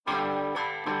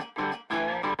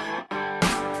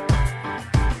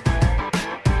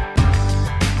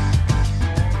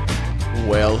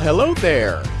hello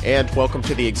there, and welcome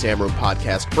to the Exam Room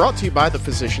Podcast, brought to you by the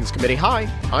Physicians Committee. Hi,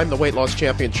 I'm the weight loss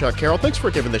champion, Chuck Carroll. Thanks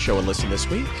for giving the show a listen this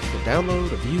week, a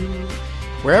download, a view,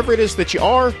 wherever it is that you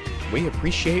are. We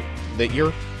appreciate that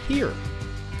you're here.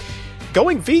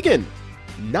 Going vegan,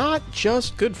 not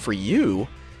just good for you,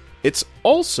 it's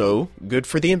also good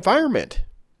for the environment.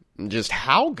 Just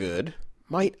how good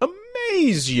might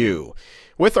amaze you.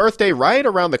 With Earth Day right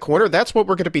around the corner, that's what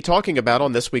we're going to be talking about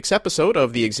on this week's episode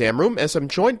of The Exam Room, as I'm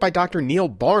joined by Dr. Neal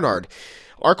Barnard.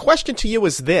 Our question to you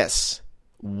is this: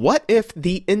 what if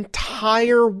the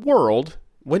entire world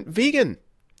went vegan?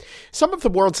 Some of the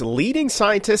world's leading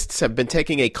scientists have been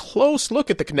taking a close look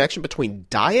at the connection between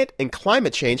diet and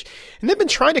climate change, and they've been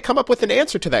trying to come up with an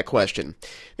answer to that question.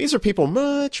 These are people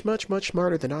much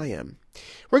smarter than I am.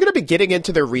 We're going to be getting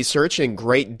into their research in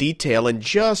great detail in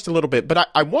just a little bit, but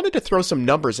I wanted to throw some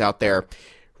numbers out there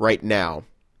right now.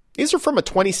 These are from a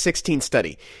 2016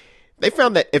 study. They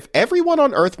found that if everyone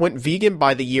on Earth went vegan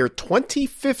by the year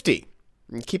 2050,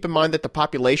 and keep in mind that the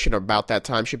population about that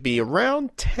time should be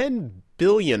around 10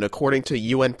 billion according to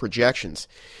UN projections.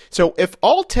 So if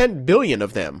all 10 billion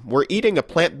of them were eating a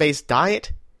plant-based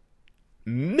diet,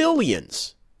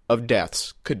 millions of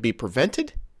deaths could be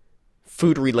prevented.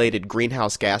 Food-related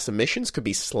greenhouse gas emissions could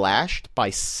be slashed by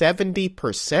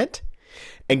 70%.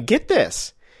 And get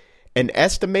this, an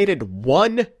estimated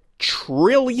 $1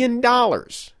 trillion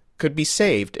could be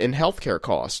saved in healthcare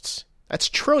costs. That's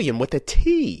trillion with a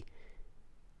T.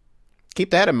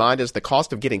 Keep that in mind as the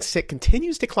cost of getting sick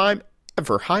continues to climb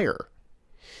ever higher.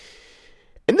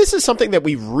 And this is something that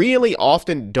we really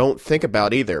often don't think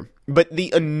about either. But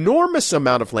the enormous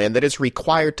amount of land that is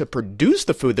required to produce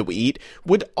the food that we eat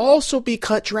would also be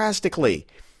cut drastically.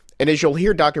 And as you'll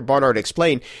hear Dr. Barnard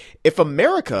explain, if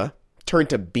America turned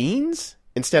to beans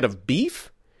instead of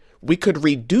beef, we could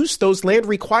reduce those land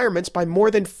requirements by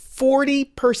more than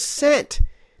 40%.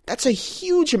 That's a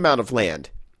huge amount of land.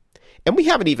 And we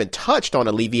haven't even touched on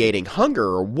alleviating hunger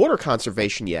or water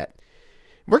conservation yet.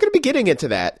 We're going to be getting into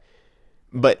that,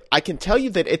 but I can tell you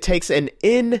that it takes an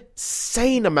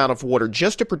insane amount of water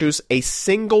just to produce a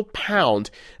single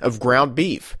pound of ground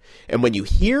beef. And when you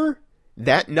hear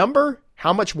that number,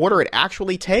 how much water it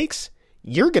actually takes,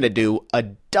 you're going to do a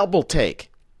double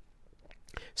take.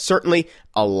 Certainly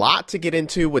a lot to get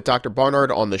into with Dr.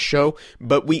 Barnard on the show,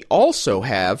 but we also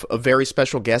have a very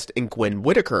special guest in Gwen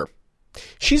Whitaker.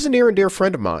 She's a near and dear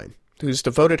friend of mine who's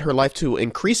devoted her life to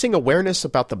increasing awareness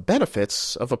about the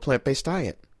benefits of a plant-based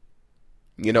diet.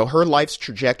 You know, her life's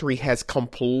trajectory has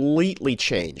completely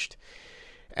changed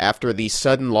after the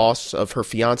sudden loss of her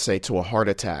fiancé to a heart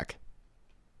attack.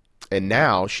 And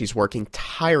now she's working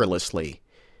tirelessly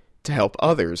to help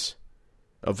others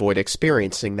avoid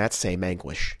experiencing that same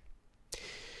anguish.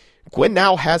 Gwen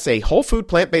now has a whole food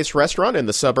plant-based restaurant in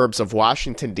the suburbs of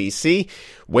Washington, D.C.,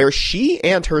 where she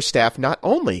and her staff not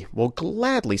only will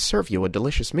gladly serve you a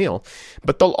delicious meal,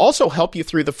 but they'll also help you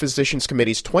through the Physicians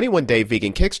Committee's 21-day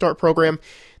vegan kickstart program.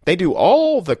 They do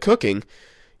all the cooking.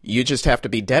 You just have to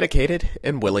be dedicated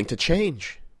and willing to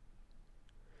change.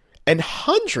 And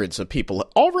hundreds of people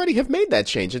already have made that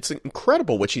change. It's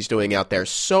incredible what she's doing out there.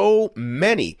 So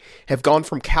many have gone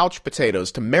from couch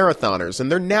potatoes to marathoners,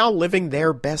 and they're now living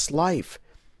their best life.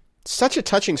 Such a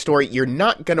touching story you're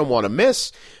not going to want to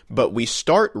miss, but we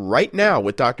start right now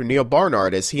with Dr. Neal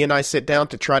Barnard as he and I sit down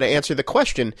to try to answer the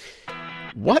question,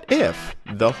 what if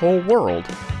the whole world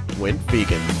went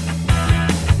vegan?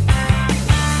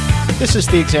 This is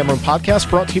the Exam Room Podcast,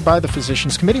 brought to you by the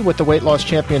Physicians Committee with the weight loss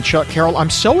champion, Chuck Carroll.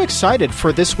 I'm so excited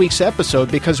for this week's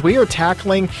episode because we are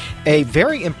tackling a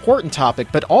very important topic,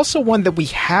 but also one that we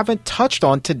haven't touched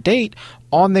on to date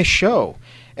on this show,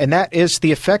 and that is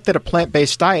the effect that a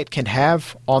plant-based diet can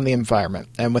have on the environment.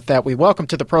 And with that, we welcome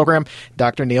to the program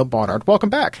Dr. Neal Barnard.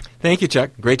 Welcome back. Thank you, Chuck.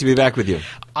 Great to be back with you.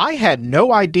 I had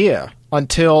no idea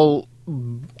until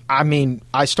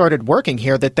I started working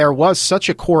here that there was such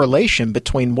a correlation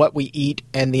between what we eat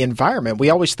and the environment. We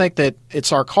always think that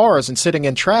it's our cars and sitting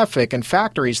in traffic and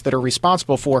factories that are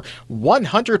responsible for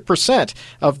 100%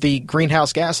 of the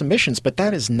greenhouse gas emissions, but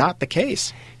that is not the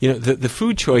case. You know, the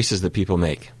food choices that people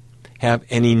make have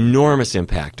an enormous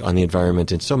impact on the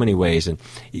environment in so many ways. And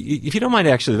if you don't mind,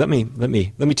 actually, let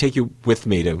me take you with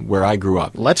me to where I grew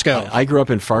up. Let's go. I grew up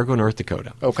in Fargo, North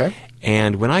Dakota. Okay.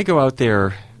 And when I go out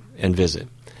there and visit,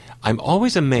 I'm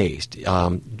always amazed.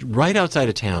 Right outside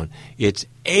of town, it's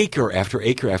acre after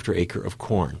acre after acre of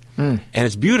corn. And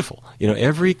it's beautiful. You know,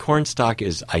 every corn stalk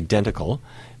is identical,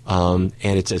 and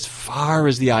it's as far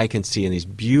as the eye can see in these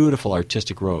beautiful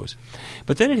artistic rows.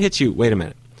 But then it hits you, wait a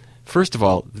minute. First of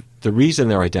all, the reason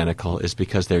they're identical is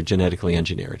because they're genetically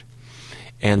engineered.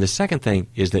 And the second thing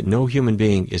is that no human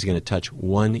being is going to touch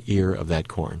one ear of that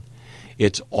corn.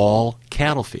 It's all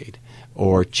cattle feed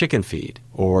or chicken feed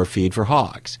or feed for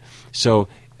hogs. So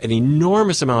an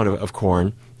enormous amount of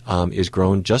corn is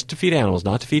grown just to feed animals,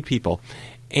 not to feed people.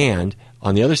 And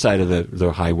on the other side of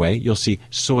the highway, you'll see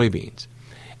soybeans.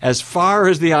 As far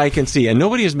as the eye can see, and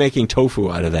nobody is making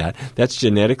tofu out of that. That's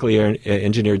genetically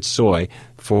engineered soy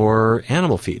for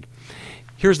animal feed.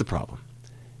 Here's the problem.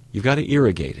 You've got to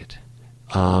irrigate it.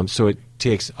 So it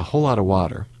takes a whole lot of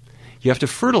water. You have to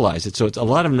fertilize it, so it's a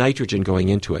lot of nitrogen going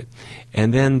into it.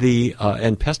 And then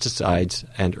and pesticides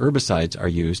and herbicides are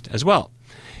used as well.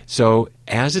 So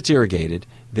as it's irrigated,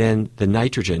 then the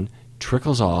nitrogen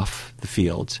trickles off the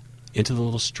fields into the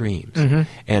little streams. Mm-hmm.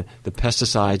 And the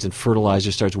pesticides and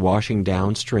fertilizer starts washing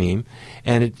downstream.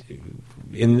 And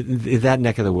in that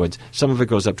neck of the woods, some of it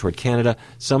goes up toward Canada.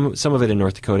 Some of it in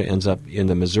North Dakota ends up in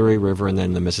the Missouri River and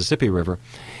then the Mississippi River.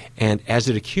 And as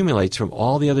it accumulates from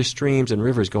all the other streams and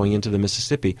rivers going into the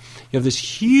Mississippi, you have this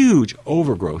huge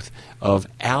overgrowth of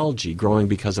algae growing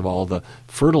because of all the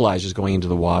fertilizers going into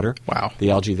the water. Wow.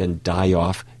 The algae then die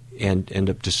off and end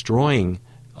up destroying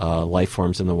life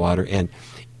forms in the water. And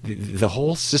the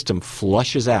whole system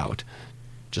flushes out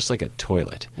just like a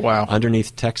toilet. Wow.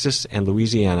 Underneath Texas and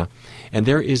Louisiana. And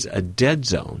there is a dead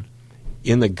zone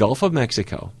in the Gulf of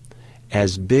Mexico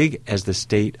as big as the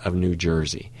state of New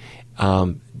Jersey.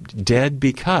 Dead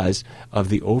because of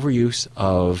the overuse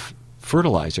of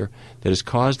fertilizer that has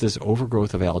caused this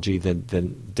overgrowth of algae that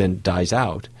then dies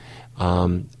out.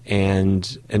 And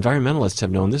environmentalists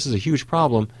have known this is a huge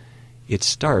problem. It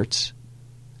starts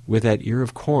with that ear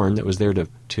of corn that was there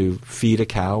to feed a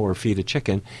cow or feed a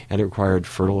chicken, and it required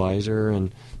fertilizer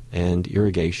and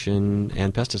irrigation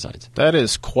and pesticides. That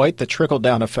is quite the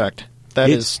trickle-down effect. That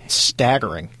is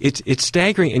staggering. It's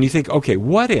staggering, and you think, okay,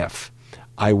 what if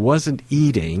I wasn't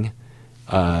eating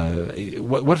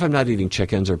what if I'm not eating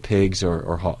chickens or pigs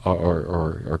or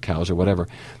cows or whatever?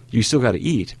 You still got to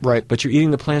eat. Right. But you're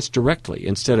eating the plants directly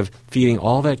instead of feeding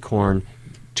all that corn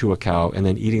to a cow and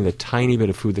then eating the tiny bit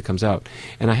of food that comes out.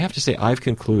 And I have to say, I've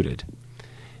concluded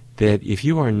that if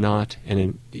you are not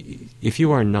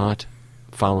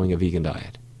following a vegan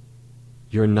diet,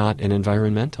 you're not an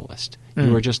environmentalist.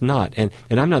 You are just not. And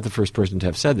I'm not the first person to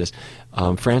have said this.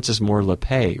 Francis Moore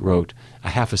Lappé wrote a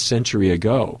half a century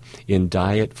ago in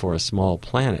Diet for a Small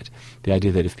Planet the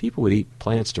idea that if people would eat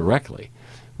plants directly,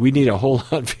 we'd need a whole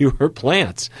lot fewer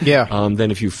plants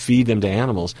than if you feed them to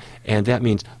animals. And that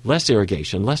means less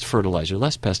irrigation, less fertilizer,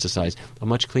 less pesticides, a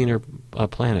much cleaner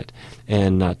planet.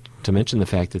 And not to mention the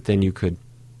fact that then you could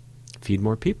feed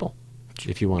more people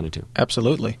if you wanted to.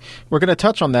 Absolutely. We're going to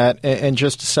touch on that in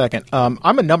just a second.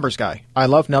 I'm a numbers guy. I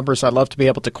love numbers. I love to be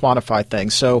able to quantify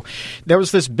things. So there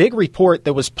was this big report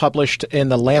that was published in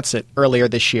The Lancet earlier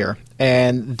this year,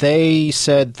 and they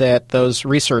said that those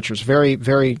researchers, very,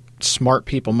 very smart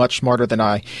people, much smarter than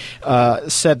I,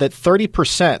 said that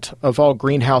 30% of all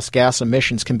greenhouse gas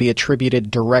emissions can be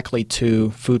attributed directly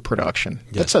to food production.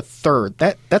 Yes. That's a third.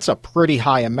 That's a pretty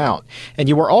high amount. And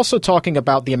you were also talking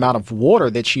about the amount of water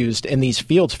that's used in these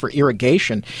fields for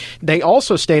irrigation. They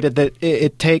also stated that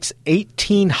it takes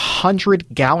 1,800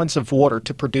 gallons of water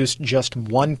to produce just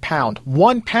 1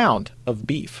 pound of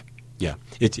beef. Yeah,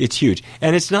 it's huge.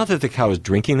 And it's not that the cow is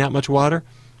drinking that much water.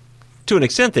 To an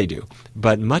extent they do,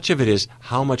 but much of it is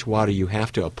how much water you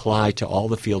have to apply to all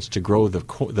the fields to grow the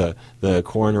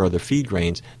corn or the feed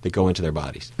grains that go into their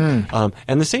bodies. And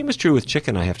the same is true with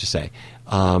chicken, I have to say.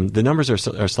 The numbers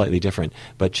are slightly different,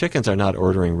 but chickens are not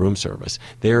ordering room service.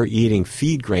 They're eating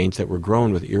feed grains that were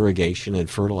grown with irrigation and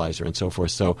fertilizer and so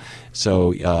forth. So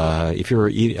if you're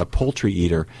a poultry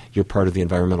eater, you're part of the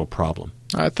environmental problem.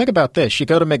 Think about this. You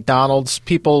go to McDonald's,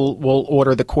 people will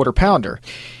order the quarter pounder.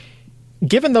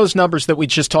 Given those numbers that we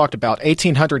just talked about,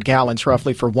 1,800 gallons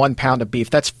roughly for 1 pound of beef,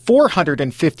 that's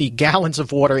 450 gallons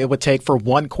of water it would take for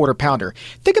 1 quarter pounder.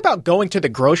 Think about going to the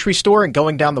grocery store and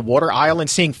going down the water aisle and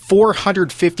seeing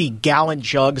 450 gallon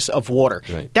jugs of water.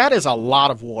 Right. That is a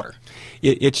lot of water.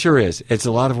 It sure is. It's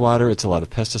a lot of water. It's a lot of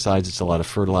pesticides. It's a lot of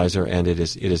fertilizer, and it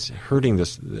is hurting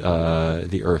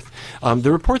the earth.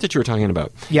 The report that you were talking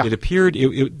about, it appeared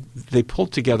they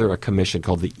pulled together a commission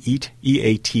called the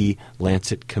EAT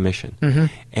Lancet Commission,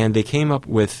 and they came up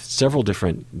with several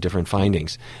different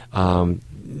findings.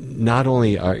 Not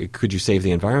only could you save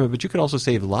the environment, but you could also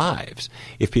save lives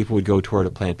if people would go toward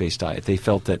a plant-based diet. They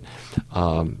felt that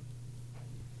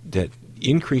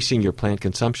increasing your plant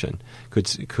consumption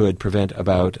could prevent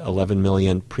about 11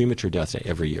 million premature deaths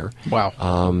every year.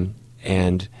 Wow.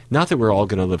 And not that we're all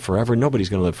going to live forever. Nobody's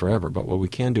going to live forever. But what we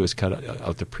can do is cut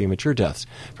out the premature deaths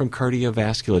from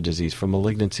cardiovascular disease, from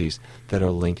malignancies that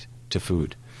are linked to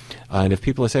food. And if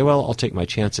people say, well, I'll take my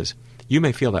chances, you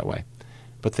may feel that way.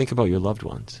 But think about your loved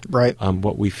ones. Right.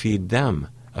 What we feed them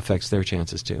affects their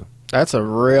chances too. That's a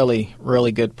really,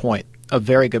 really good point. A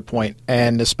very good point.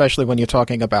 And especially when you're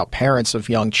talking about parents of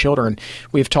young children,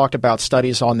 we've talked about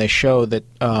studies on this show that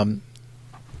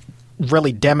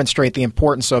really demonstrate the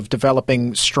importance of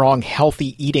developing strong,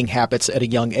 healthy eating habits at a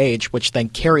young age, which then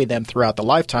carry them throughout the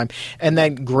lifetime and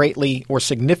then greatly or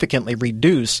significantly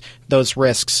reduce those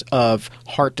risks of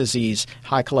heart disease,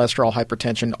 high cholesterol,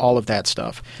 hypertension, all of that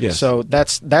stuff. Yes. So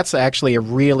that's actually a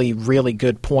really, really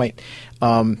good point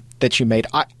that you made.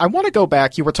 I want to go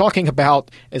back. You were talking about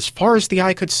as far as the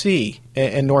eye could see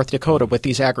in North Dakota with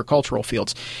these agricultural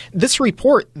fields. This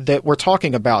report that we're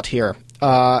talking about here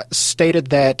stated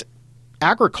that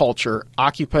agriculture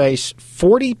occupies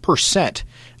 40%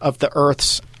 of the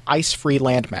Earth's ice-free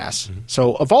landmass. Mm-hmm.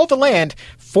 So of all the land,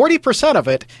 40% of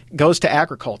it goes to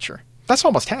agriculture. That's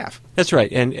almost half. That's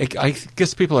right. And I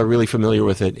guess people are really familiar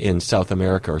with it in South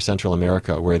America or Central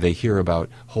America, where they hear about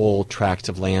whole tracts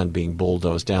of land being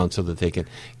bulldozed down so that they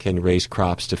can raise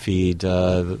crops to feed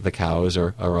the cows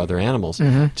or other animals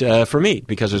for meat,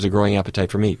 because there's a growing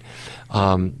appetite for meat.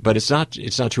 But it's not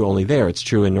true only there. It's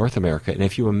true in North America. And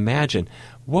if you imagine,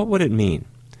 what would it mean?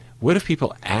 What if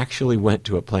people actually went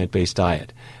to a plant-based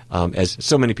diet, as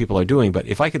so many people are doing? But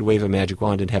if I could wave a magic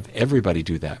wand and have everybody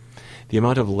do that, the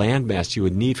amount of land mass you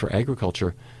would need for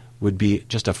agriculture would be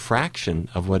just a fraction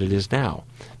of what it is now,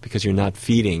 because you're not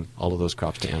feeding all of those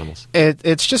crops to animals.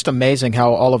 It's just amazing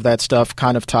how all of that stuff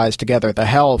kind of ties together. The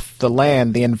health, the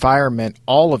land, the environment,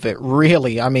 all of it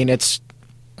really. I mean, it's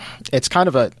kind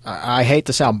of I hate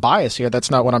to sound biased here. That's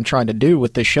not what I'm trying to do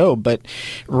with this show. But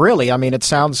really, I mean, it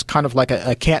sounds kind of like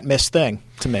a can't-miss thing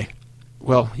to me.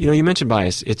 Well, you mentioned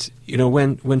bias. It's,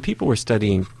 when people were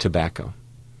studying tobacco,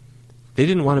 they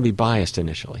didn't want to be biased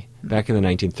initially, back in the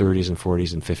 1930s and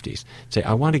 40s and 50s. Say,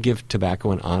 I want to give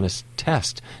tobacco an honest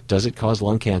test. Does it cause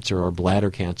lung cancer or bladder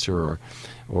cancer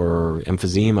or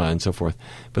emphysema and so forth?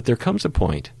 But there comes a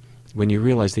point when you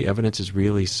realize the evidence is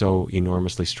really so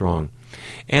enormously strong.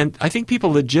 And I think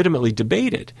people legitimately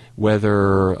debated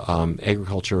whether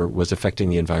agriculture was affecting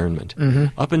the environment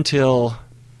up until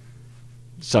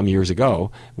some years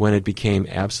ago, when it became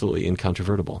absolutely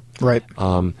incontrovertible. Right.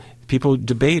 People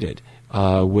debated,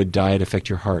 would diet affect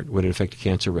your heart? Would it affect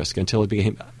cancer risk? Until it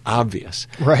became obvious.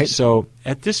 Right. So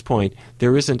at this point,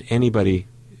 there isn't anybody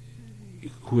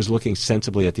who is looking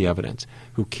sensibly at the evidence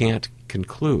who can't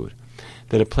conclude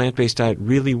that a plant-based diet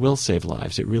really will save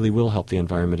lives. It really will help the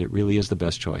environment. It really is the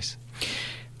best choice.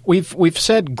 We've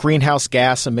said greenhouse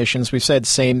gas emissions. We've said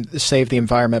save the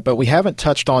environment, but we haven't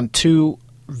touched on two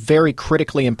very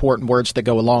critically important words that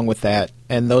go along with that,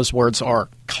 and those words are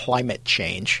climate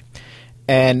change.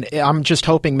 And I'm just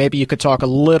hoping maybe you could talk a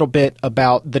little bit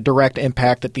about the direct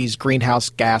impact that these greenhouse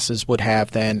gases would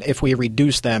have then if we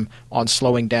reduce them on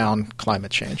slowing down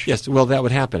climate change. Yes, well, that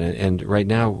would happen. And right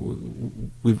now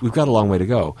we've got a long way to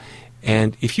go.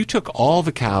 And if you took all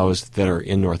the cows that are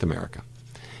in North America,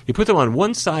 you put them on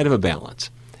one side of a balance,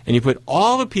 and you put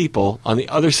all the people on the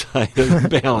other side of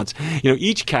the balance,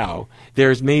 each cow,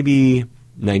 there's maybe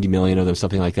 90 million of them,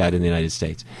 something like that, in the United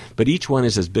States. But each one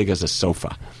is as big as a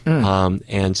sofa.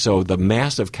 And so the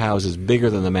mass of cows is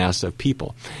bigger than the mass of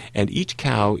people. And each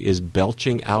cow is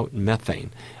belching out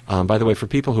methane. By the way, for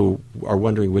people who are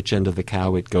wondering which end of the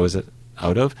cow it goes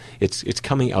out of, it's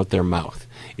coming out their mouth.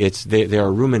 They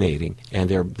are ruminating, and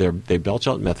they belch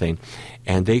out methane,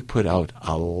 and they put out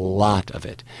a lot of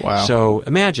it. Wow. So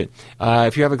imagine,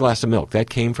 if you have a glass of milk,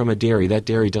 that came from a dairy. That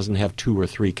dairy doesn't have 2 or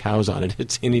 3 cows on it.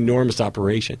 It's an enormous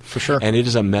operation. For sure. And it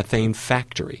is a methane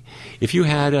factory. If you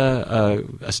had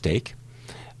a steak,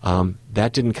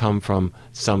 that didn't come from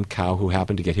some cow who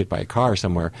happened to get hit by a car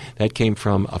somewhere. That came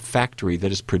from a factory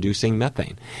that is producing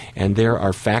methane. And there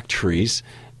are factories,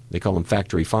 they call them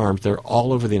factory farms, they're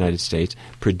all over the United States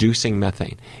producing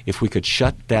methane. If we could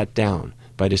shut that down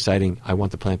by deciding, I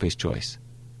want the plant-based choice,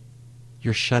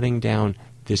 you're shutting down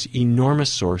this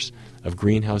enormous source of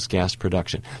greenhouse gas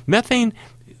production. Methane,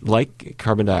 like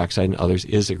carbon dioxide and others,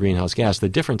 is a greenhouse gas. The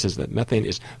difference is that methane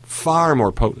is far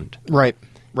more potent. Right.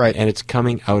 And it's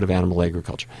coming out of animal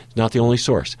agriculture. It's not the only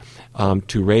source.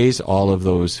 To raise all of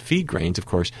those feed grains, of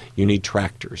course, you need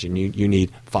tractors, and you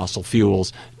need fossil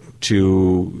fuels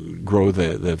to grow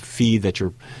the feed that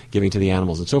you're giving to the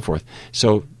animals and so forth.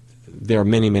 So there are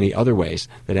many, many other ways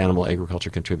that animal agriculture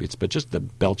contributes, but just the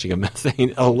belching of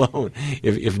methane alone,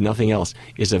 if nothing else,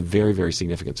 is a very, very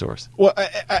significant source. Well,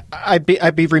 I'd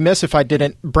be remiss if I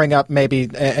didn't bring up maybe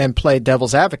and play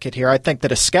devil's advocate here. I think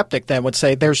that a skeptic then would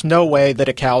say there's no way that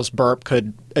a cow's burp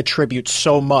could attribute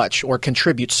so much or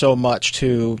contribute so much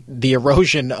to the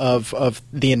erosion of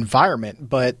the environment.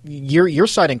 But you're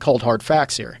citing cold, hard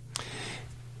facts here.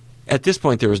 At this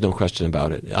point, there is no question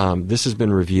about it. This has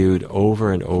been reviewed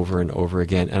over and over and over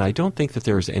again, and I don't think that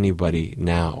there is anybody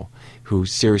now who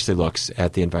seriously looks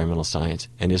at the environmental science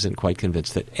and isn't quite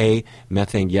convinced that, A,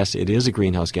 methane, yes, it is a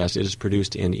greenhouse gas. It is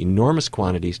produced in enormous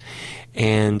quantities,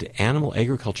 and animal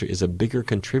agriculture is a bigger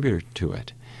contributor to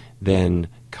it than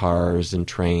cars and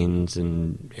trains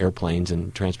and airplanes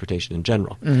and transportation in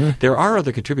general. Mm-hmm. There are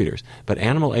other contributors, but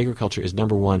animal agriculture is,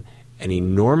 number one, an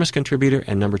enormous contributor,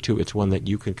 and number two, it's one that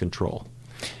you can control.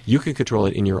 You can control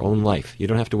it in your own life. You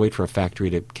don't have to wait for a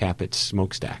factory to cap its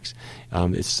smokestacks.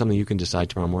 It's something you can decide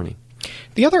tomorrow morning.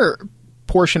 The other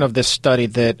portion of this study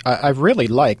that I really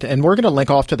liked, and we're going to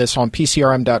link off to this on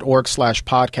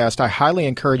pcrm.org/podcast. I highly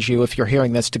encourage you, if you're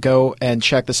hearing this, to go and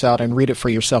check this out and read it for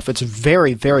yourself. It's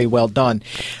very, very well done.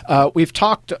 We've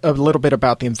talked a little bit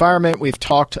about the environment. We've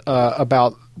talked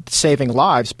about saving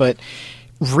lives, but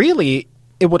really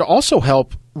it would also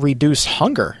help reduce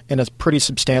hunger in a pretty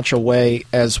substantial way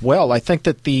as well. I think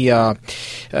that the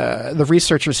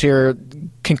researchers here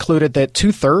concluded that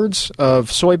 2/3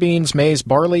 of soybeans, maize,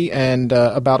 barley, and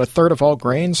about 1/3 of all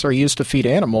grains are used to feed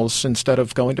animals instead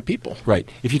of going to people. Right.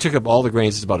 If you took up all the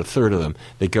grains, it's about 1/3 of them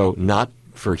that go not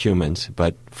for humans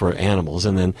but for animals.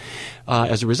 And then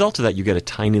as a result of that, you get a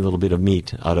tiny little bit of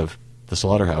meat out of the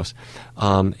slaughterhouse.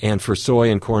 And for soy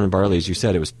and corn and barley, as you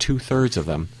said, it was 2/3 of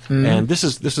them. Mm-hmm. And this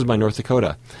is my North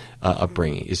Dakota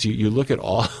upbringing. Is you look at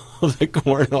all the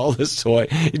corn, all the soy,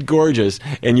 it's gorgeous,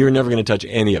 and you're never going to touch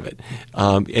any of it.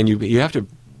 And you have to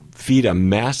feed a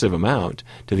massive amount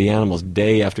to the animals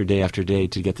day after day after day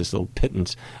to get this little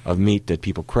pittance of meat that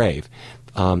people crave.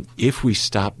 If we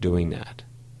stop doing that,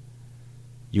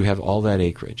 you have all that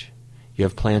acreage. You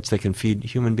have plants that can feed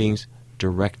human beings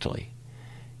directly,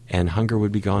 and hunger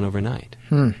would be gone overnight.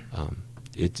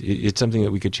 It's something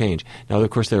that we could change. Now, of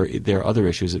course, there are other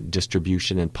issues of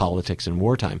distribution and politics and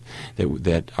wartime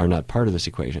that are not part of this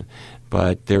equation.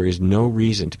 But there is no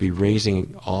reason to be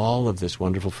raising all of this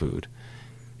wonderful food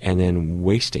and then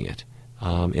wasting it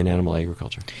in animal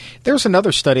agriculture. There's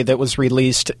another study that was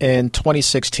released in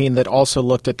 2016 that also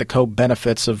looked at the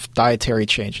co-benefits of dietary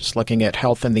changes, looking at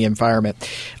health and the environment.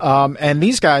 And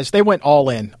these guys, they went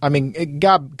all in. I mean,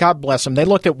 God bless them. They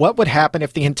looked at what would happen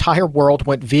if the entire world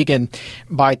went vegan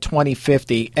by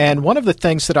 2050. And one of the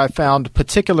things that I found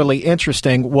particularly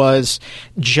interesting was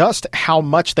just how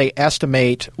much they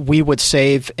estimate we would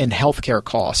save in healthcare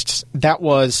costs. That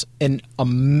was an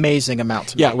amazing amount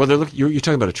to me. Yeah, well, you're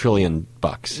talking about $1 trillion.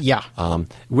 Yeah.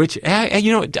 Which, I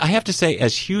have to say,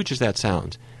 as huge as that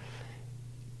sounds,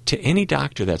 to any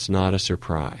doctor that's not a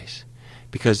surprise.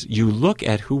 Because you look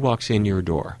at who walks in your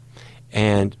door,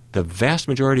 and the vast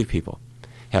majority of people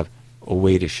have a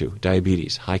weight issue,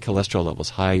 diabetes, high cholesterol levels,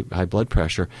 high blood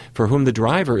pressure, for whom the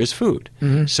driver is food.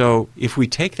 Mm-hmm. So if we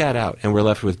take that out and we're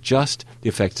left with just the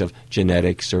effects of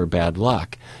genetics or bad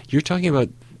luck, you're talking about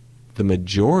the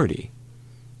majority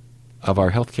of our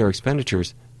healthcare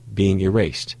expenditures being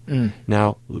erased.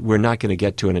 Now, we're not going to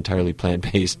get to an entirely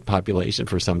plant-based population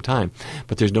for some time,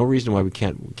 but there's no reason why we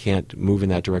can't move in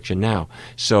that direction now.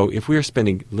 So if we are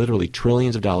spending literally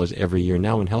trillions of dollars every year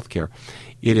now in healthcare,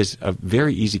 it is a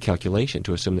very easy calculation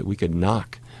to assume that we could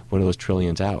knock one of those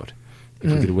trillions out.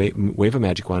 If we could wave a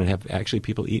magic wand and have actually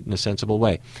people eat in a sensible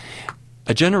way.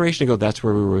 A generation ago, that's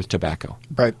where we were with tobacco.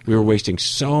 Right. We were wasting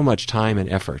so much time and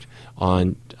effort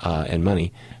on and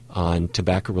money on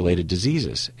tobacco-related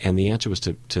diseases, and the answer was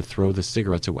to throw the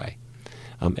cigarettes away,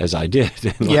 as I did,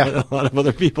 and a lot of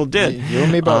other people did. You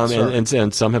and me both,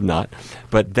 and some have not.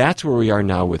 But that's where we are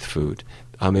now with food.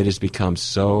 It has become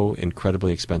so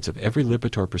incredibly expensive. Every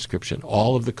Lipitor prescription,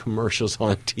 all of the commercials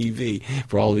on TV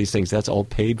for all of these things, that's all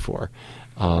paid for.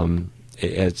 In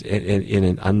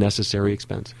an unnecessary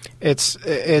expense.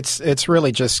 It's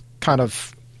really just kind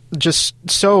of just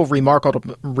so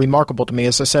remarkable to me,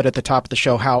 as I said at the top of the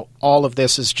show, how all of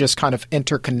this is just kind of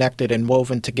interconnected and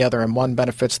woven together, and one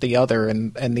benefits the other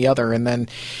and the other. And then,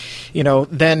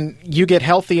 then you get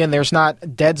healthy and there's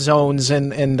not dead zones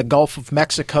in the Gulf of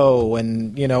Mexico,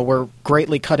 and, we're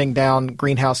greatly cutting down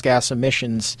greenhouse gas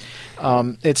emissions.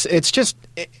 It's just...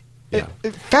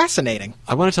 fascinating.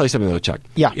 I want to tell you something, though, Chuck.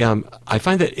 Yeah. I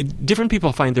find that different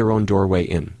people find their own doorway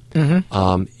in.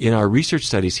 Mm-hmm. In our research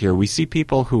studies here, we see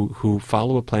people who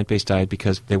follow a plant-based diet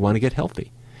because they want to get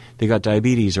healthy. they got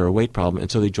diabetes or a weight problem,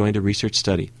 and so they joined a research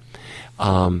study.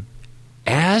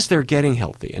 As they're getting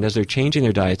healthy and as they're changing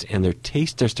their diets and their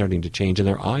tastes are starting to change and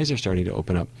their eyes are starting to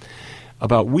open up,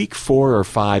 about week 4 or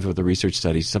 5 of the research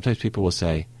studies, sometimes people will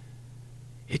say,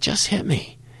 it just hit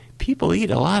me. People eat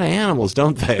a lot of animals,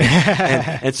 don't they?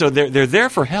 and so they're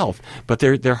there for health, but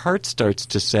their heart starts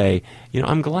to say,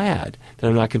 I'm glad that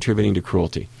I'm not contributing to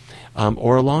cruelty.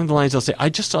 Or along the lines, they'll say, I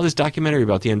just saw this documentary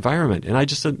about the environment, and I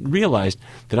just realized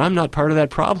that I'm not part of that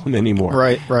problem anymore.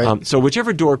 Right. So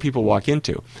whichever door people walk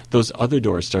into, those other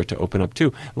doors start to open up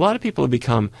too. A lot of people have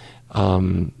become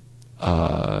started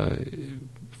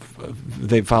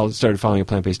following a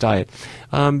plant-based diet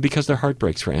because their heart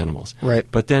breaks for animals. Right.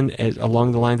 But then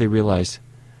along the line, they realize,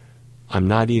 I'm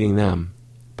not eating them,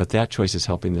 but that choice is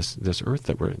helping this earth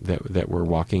that we're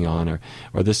walking on,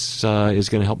 or this is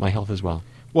going to help my health as well.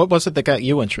 What was it that got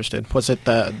you interested? Was it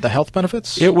the health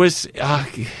benefits? It was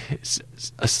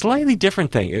a slightly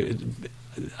different thing.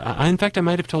 In fact, I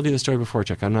might have told you the story before,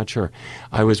 Chuck. I'm not sure.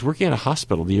 I was working at a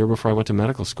hospital the year before I went to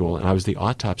medical school, and I was the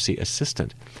autopsy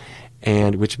assistant,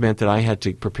 and which meant that I had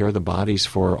to prepare the bodies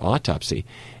for autopsy,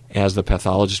 as the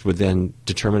pathologist would then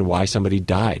determine why somebody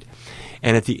died.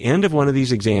 And at the end of one of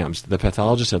these exams, the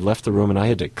pathologist had left the room, and I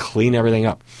had to clean everything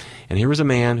up. And here was a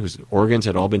man whose organs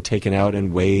had all been taken out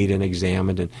and weighed and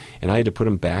examined, and I had to put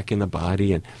them back in the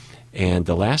body. And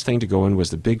the last thing to go in was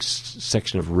the big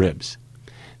section of ribs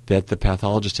that the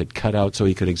pathologist had cut out so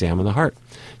he could examine the heart.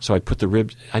 So I put the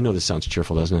ribs. I know this sounds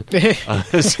cheerful, doesn't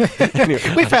it? Anyway,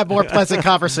 we've had more pleasant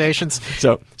conversations.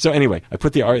 So anyway, I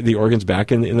put the organs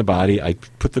back in the body. I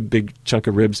put the big chunk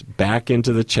of ribs back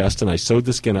into the chest, and I sewed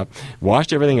the skin up,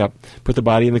 washed everything up, put the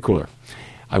body in the cooler.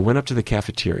 I went up to the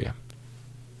cafeteria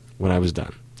when I was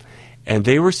done, and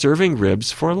they were serving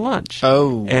ribs for lunch.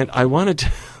 Oh. And I want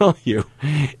to tell you,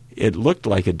 it looked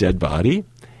like a dead body.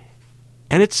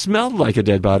 And it smelled like a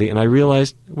dead body, and I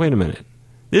realized, wait a minute,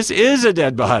 this is a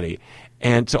dead body.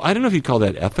 And so I don't know if you'd call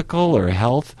that ethical or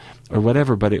health or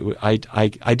whatever, but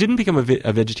I didn't become a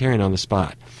vegetarian on the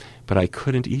spot, but I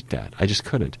couldn't eat that. I just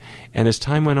couldn't. And as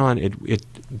time went on,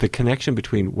 the connection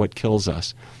between what kills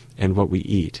us and what we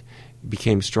eat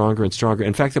became stronger and stronger.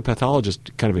 In fact, the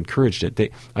pathologist kind of encouraged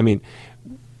it.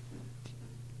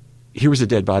 Here was a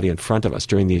dead body in front of us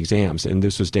during the exams, and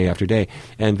this was day after day.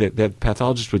 And the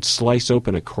pathologist would slice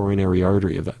open a coronary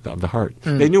artery of the heart.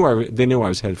 Mm. They knew I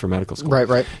was headed for medical school.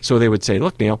 Right. So they would say,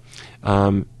 "Look, Neil,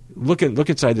 look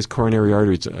inside this coronary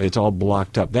artery. It's all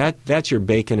blocked up. That's your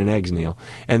bacon and eggs, Neil."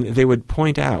 And they would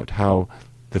point out how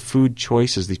the food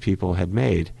choices these people had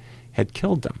made had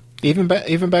killed them. Even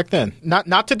back then.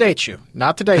 Not to date you,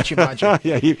 mind you.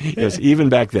 Yes, even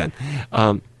back then.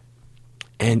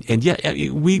 And yet,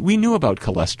 we knew about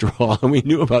cholesterol and we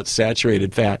knew about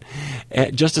saturated fat,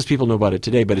 just as people know about it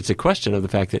today. But it's a question of the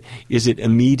fact that, is it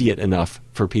immediate enough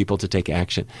for people to take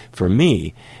action? For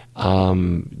me,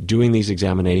 doing these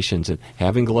examinations and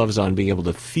having gloves on, being able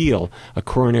to feel a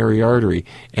coronary artery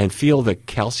and feel the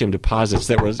calcium deposits,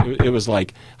 it was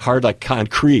like hard like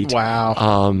concrete.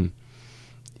 Wow.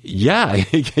 Yeah,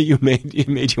 it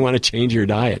made you want to change your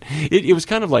diet. It was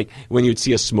kind of like when you'd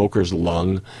see a smoker's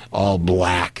lung all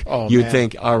black. Oh, you'd man.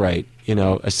 think, all right,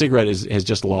 a cigarette has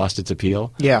just lost its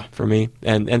appeal. Yeah. For me,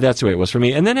 and that's the way it was for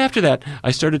me. And then after that, I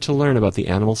started to learn about the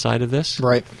animal side of this.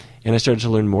 Right. And I started to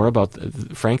learn more about,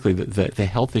 frankly, the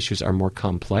health issues are more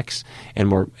complex and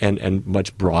more and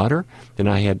much broader than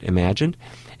I had imagined.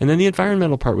 And then the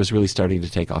environmental part was really starting to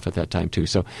take off at that time too.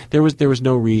 So there was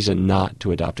no reason not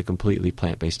to adopt a completely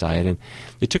plant-based diet. And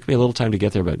it took me a little time to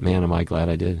get there, but man, am I glad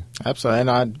I did.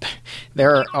 Absolutely. And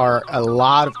there are a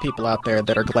lot of people out there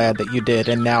that are glad that you did,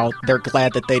 and now they're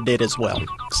glad that they did as well.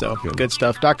 So good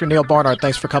stuff. Dr. Neil Barnard,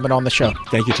 thanks for coming on the show.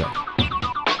 Thank you, Chuck.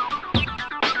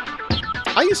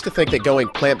 I used to think that going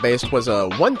plant-based was a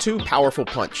 1-2 powerful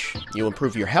punch. You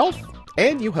improve your health,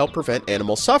 and you help prevent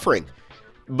animal suffering.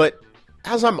 But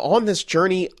as I'm on this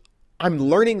journey, I'm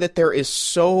learning that there is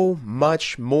so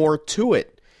much more to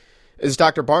it. As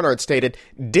Dr. Barnard stated,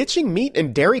 ditching meat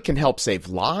and dairy can help save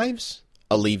lives,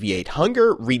 alleviate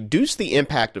hunger, reduce the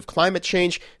impact of climate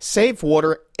change, save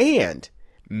water, and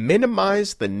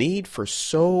minimize the need for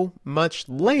so much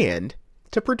land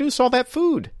to produce all that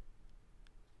food.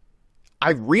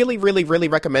 I really, really, really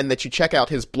recommend that you check out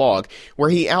his blog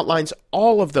where he outlines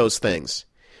all of those things.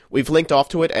 We've linked off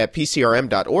to it at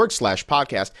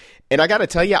pcrm.org/podcast. And I got to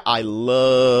tell you, I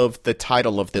love the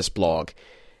title of this blog,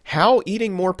 How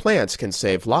Eating More Plants Can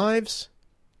Save Lives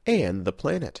and the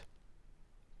Planet.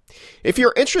 If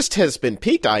your interest has been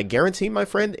piqued, I guarantee, my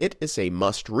friend, it is a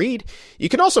must-read. You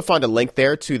can also find a link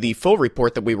there to the full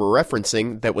report that we were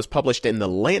referencing that was published in The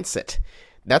Lancet.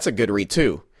 That's a good read,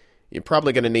 too. You're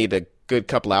probably going to need a good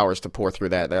couple hours to pour through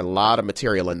that. There's a lot of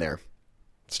material in there.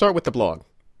 Start with the blog.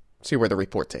 See where the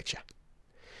report takes you.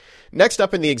 Next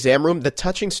up in the exam room, the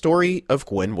touching story of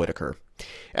Gwen Whitaker.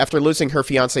 After losing her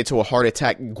fiancé to a heart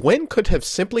attack, Gwen could have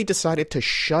simply decided to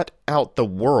shut out the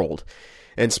world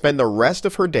and spend the rest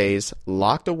of her days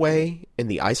locked away in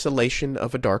the isolation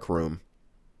of a dark room.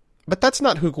 But that's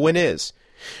not who Gwen is.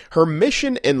 Her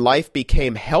mission in life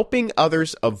became helping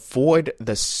others avoid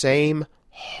the same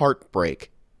heartbreak.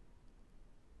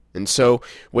 And so,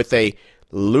 with a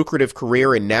lucrative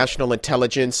career in national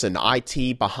intelligence and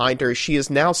IT behind her, she is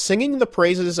now singing the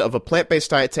praises of a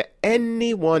plant-based diet to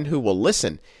anyone who will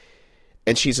listen.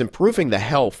 And she's improving the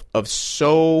health of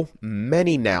so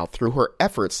many now through her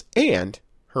efforts and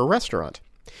her restaurant.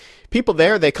 People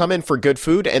there, they come in for good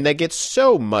food, and they get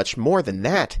so much more than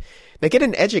that. They get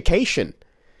an education.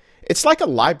 It's like a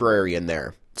library in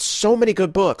there. So many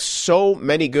good books, so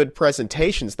many good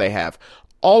presentations they have.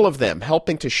 All of them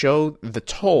helping to show the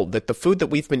toll that the food that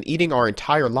we've been eating our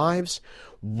entire lives,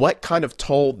 what kind of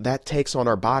toll that takes on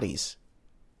our bodies.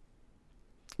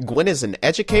 Gwen is an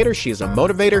educator. She is a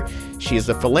motivator. She is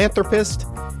a philanthropist.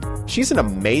 She's an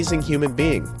amazing human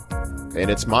being. And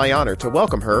it's my honor to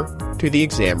welcome her to the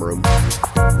exam room.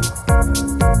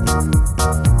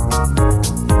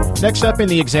 Next up in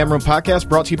the Exam Room podcast,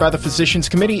 brought to you by the Physicians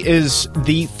Committee, is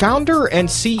the founder and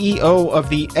CEO of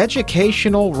the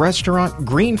educational restaurant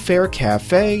Green Fair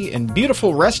Cafe in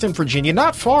beautiful Reston, Virginia,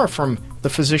 not far from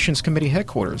the Physicians Committee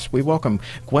headquarters. We welcome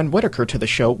Gwen Whitaker to the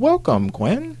show. Welcome,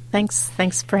 Gwen.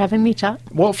 Thanks for having me, Chuck.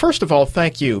 Well, first of all,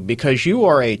 thank you, because you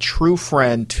are a true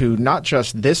friend to not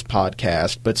just this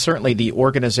podcast, but certainly the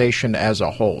organization as a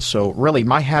whole. So really,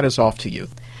 my hat is off to you.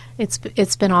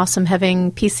 It's been awesome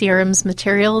having PCRM's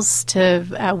materials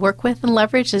to work with and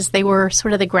leverage, as they were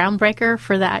sort of the groundbreaker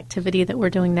for the activity that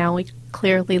we're doing now. We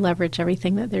clearly leverage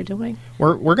everything that they're doing.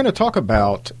 We're going to talk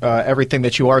about everything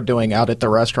that you are doing out at the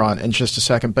restaurant in just a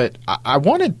second, but I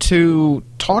wanted to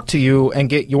talk to you and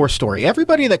get your story.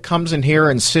 Everybody that comes in here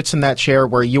and sits in that chair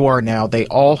where you are now, they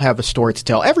all have a story to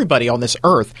tell. Everybody on this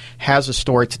earth has a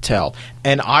story to tell,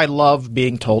 and I love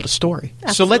being told a story.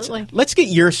 Absolutely. So let's get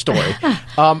your story.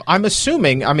 I'm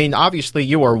assuming, obviously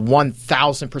you are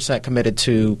 1,000% committed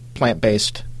to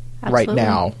plant-based right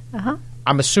now. Uh-huh.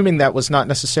 I'm assuming that was not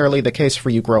necessarily the case for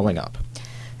you growing up.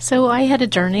 So I had a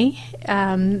journey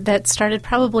that started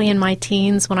probably in my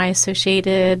teens when I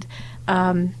associated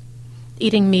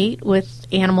eating meat with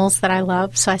animals that I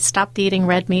love. So I stopped eating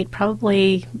red meat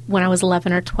probably when I was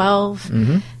 11 or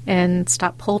 12 and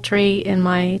stopped poultry in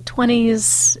my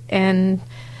 20s. And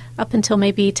up until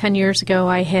maybe 10 years ago,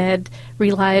 I had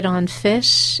relied on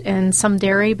fish and some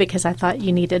dairy because I thought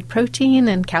you needed protein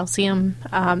and calcium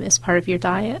as part of your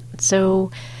diet.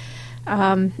 So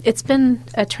it's been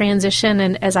a transition,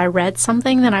 and as I read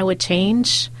something, then I would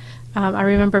change. I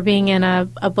remember being in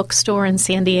a bookstore in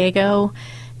San Diego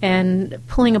and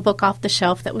pulling a book off the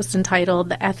shelf that was entitled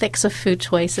The Ethics of Food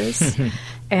Choices.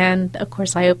 And, of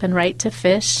course, I opened right to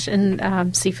fish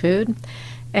and seafood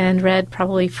and read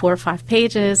probably 4 or 5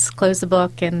 pages, closed the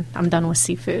book, and I'm done with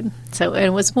seafood. So it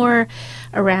was more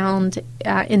around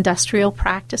industrial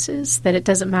practices, that it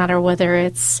doesn't matter whether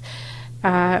it's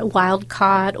wild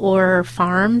caught or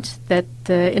farmed, that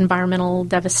the environmental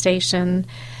devastation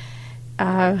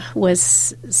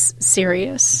was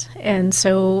serious. And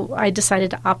so I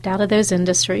decided to opt out of those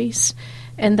industries.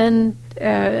 And then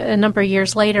a number of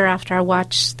years later, after I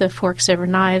watched the Forks Over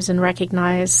Knives and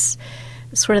recognized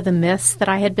sort of the myths that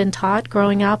I had been taught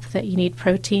growing up, that you need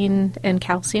protein and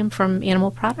calcium from animal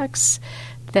products,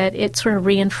 that it sort of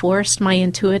reinforced my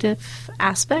intuitive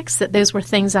aspects, that those were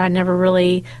things I never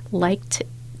really liked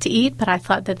to eat, but I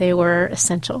thought that they were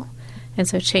essential. And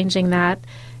so changing that,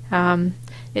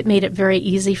 it made it very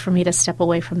easy for me to step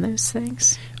away from those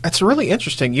things. That's really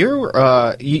interesting. You're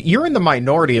in the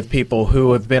minority of people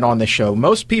who have been on the show.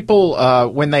 Most people,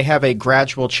 when they have a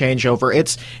gradual changeover,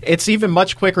 it's even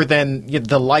much quicker than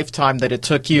the lifetime that it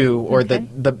took you, or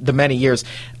the many years.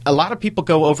 A lot of people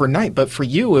go overnight, but for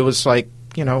you, it was like,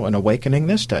 an awakening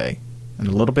this day, and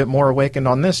a little bit more awakened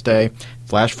on this day.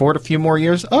 Flash forward a few more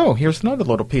years. Oh, here's another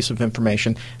little piece of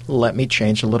information. Let me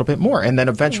change a little bit more. And then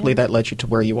eventually that led you to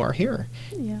where you are here.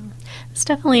 Yeah. It's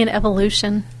definitely an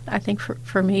evolution, I think,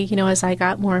 for me. As I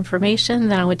got more information,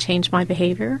 then I would change my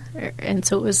behavior. And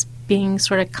so it was being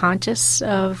sort of conscious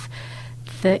of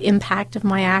the impact of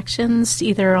my actions,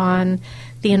 either on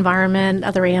the environment,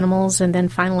 other animals, and then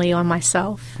finally on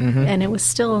myself. And it was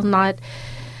still not,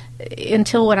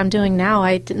 until what I'm doing now,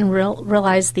 I didn't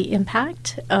realize the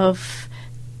impact of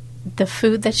the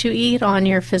food that you eat on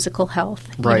your physical health.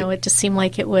 Right. You know, it just seemed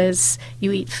like it was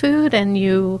you eat food and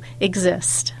you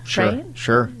exist, right?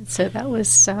 Sure. So that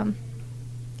was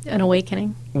an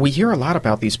awakening. We hear a lot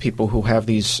about these people who have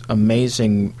these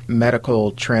amazing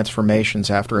medical transformations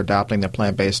after adopting the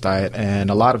plant-based diet, and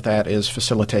a lot of that is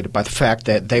facilitated by the fact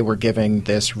that they were giving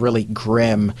this really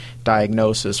grim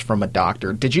diagnosis from a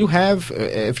doctor. Did you have,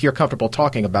 if you're comfortable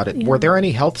talking about it, were there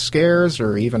any health scares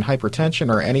or even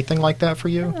hypertension or anything like that for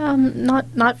you?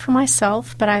 Not for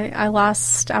myself, but I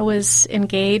was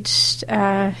engaged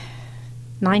 9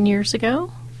 years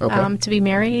ago to be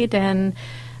married, and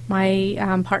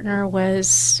my partner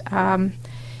was a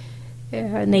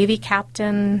Navy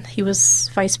captain. He was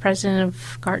vice president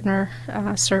of Gartner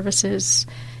Services.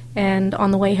 And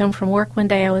on the way home from work one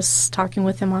day, I was talking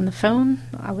with him on the phone.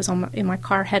 I was in my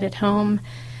car headed home,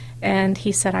 and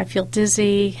he said, "I feel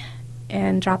dizzy,"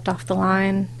 and dropped off the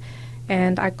line.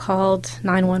 And I called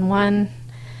 911,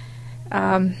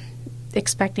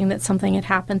 expecting that something had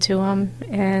happened to him,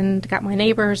 and got my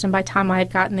neighbors, and by the time I had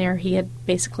gotten there, he had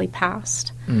basically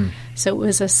passed. So it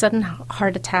was a sudden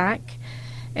heart attack,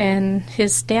 and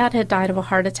his dad had died of a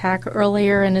heart attack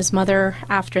earlier, and his mother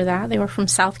after that. They were from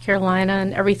South Carolina,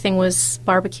 and everything was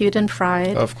barbecued and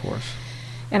fried. Of course.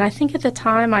 And I think at the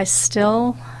time I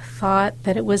still thought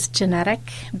that it was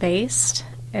genetic-based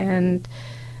and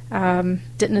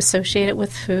didn't associate it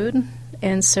with food.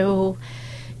 And so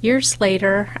years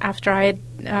later, after I'd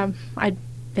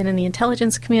been in the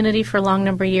intelligence community for a long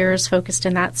number of years, focused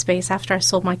in that space, after I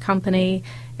sold my company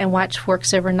and watched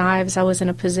Forks Over Knives, I was in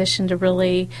a position to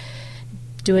really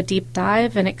do a deep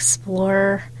dive and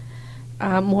explore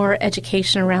more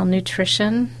education around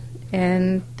nutrition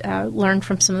and learn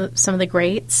from some of the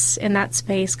greats in that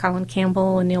space, Colin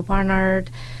Campbell and Neil Barnard,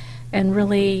 and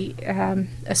really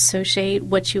associate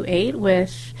what you ate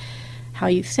with how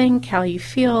you think, how you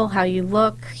feel, how you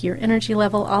look, your energy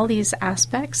level, all these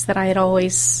aspects that I had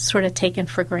always sort of taken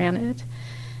for granted.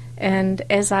 And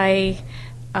as I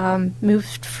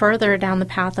moved further down the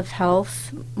path of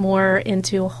health, more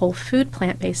into a whole food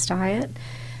plant-based diet,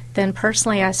 then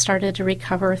personally I started to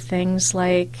recover things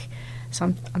like,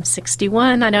 so I'm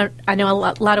 61. I know a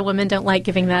lot of women don't like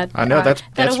giving that. I know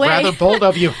that's away. rather bold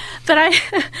of you. But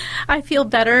I feel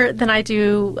better than I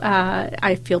do.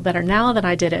 I feel better now than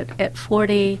I did at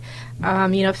 40.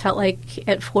 It felt like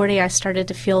at 40 I started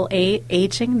to feel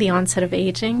aging, the onset of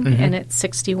aging, and at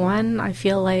 61 I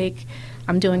feel like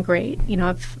I'm doing great.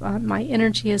 My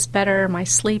energy is better, my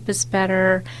sleep is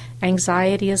better,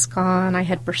 anxiety is gone. I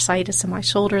had bursitis in my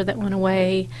shoulder that went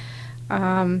away.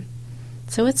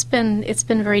 So it's been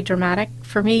very dramatic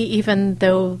for me, even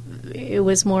though it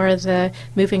was more of the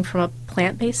moving from a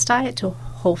plant-based diet to a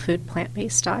whole food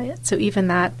plant-based diet. So even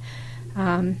that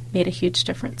made a huge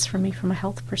difference for me from a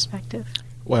health perspective.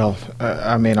 Well,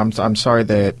 I'm sorry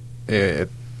that it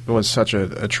was such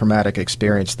a traumatic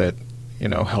experience that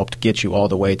helped get you all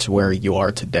the way to where you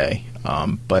are today.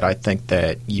 But I think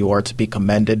that you are to be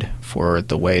commended for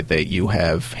the way that you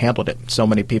have handled it. So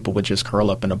many people would just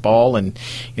curl up in a ball and,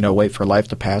 wait for life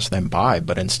to pass them by.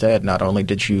 But instead, not only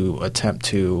did you attempt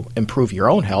to improve your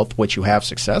own health, which you have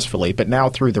successfully, but now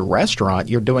through the restaurant,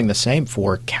 you're doing the same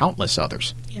for countless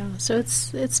others. Yeah, so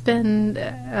it's been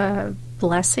a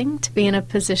blessing to be in a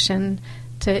position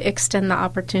to extend the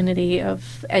opportunity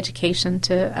of education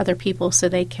to other people so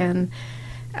they can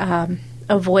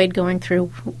avoid going through,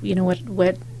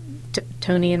 what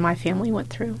Tony and my family went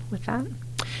through with that.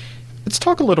 Let's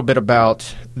talk a little bit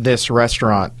about this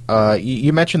restaurant.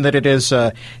 You mentioned that it is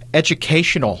an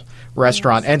educational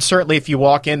restaurant, and certainly if you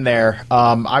walk in there,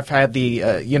 I've had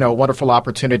the wonderful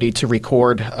opportunity to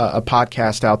record a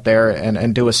podcast out there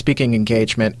and do a speaking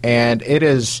engagement, and it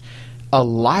is a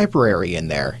library in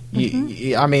there.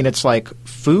 It's like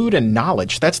food and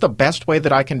knowledge. That's the best way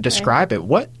that I can describe it.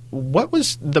 What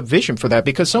was the vision for that?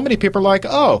 Because so many people are like,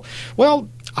 oh, well,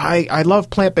 I love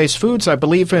plant-based foods. I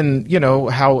believe in,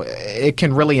 how it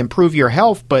can really improve your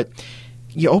health. But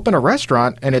you open a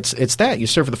restaurant and it's that. You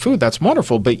serve the food. That's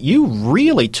wonderful. But you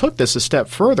really took this a step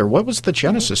further. What was the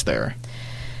genesis there?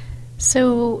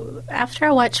 So after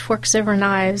I watched Forks Over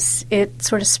Knives, it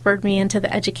sort of spurred me into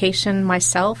the education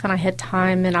myself, and I had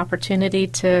time and opportunity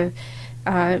to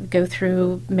go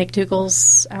through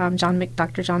McDougall's,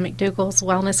 Dr. John McDougall's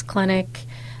wellness clinic.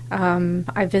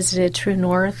 I visited True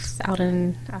North out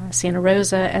in Santa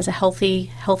Rosa as a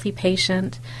healthy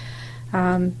patient.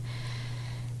 I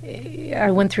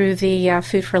went through the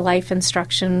Food for Life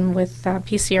instruction with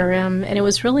PCRM, and it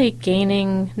was really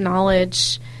gaining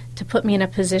knowledge to put me in a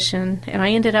position. And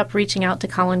I ended up reaching out to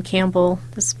Colin Campbell.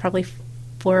 This is probably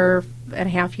 5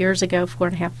 years ago,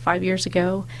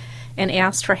 and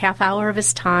asked for a half hour of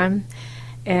his time,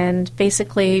 and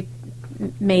basically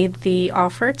made the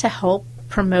offer to help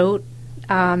promote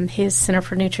his Center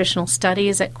for Nutritional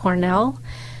Studies at Cornell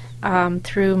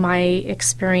through my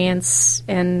experience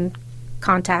and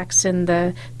contacts in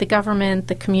the government,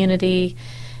 the community,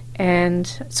 and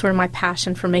sort of my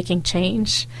passion for making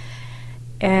change.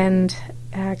 And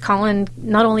Colin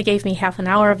not only gave me half an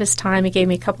hour of his time, he gave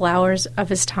me a couple hours of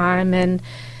his time, and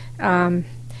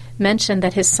mentioned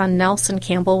that his son Nelson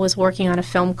Campbell was working on a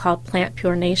film called Plant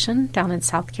Pure Nation down in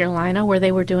South Carolina, where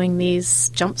they were doing these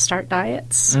Jumpstart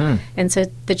diets. And so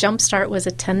the Jumpstart was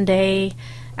a 10-day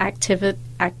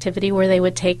activity where they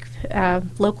would take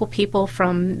local people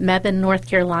from Mebane, North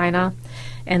Carolina,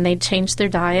 and they'd change their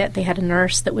diet. They had a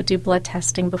nurse that would do blood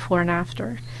testing before and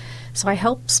after. So I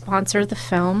helped sponsor the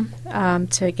film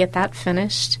to get that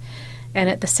finished, and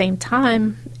at the same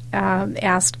time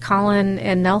asked Colin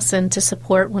and Nelson to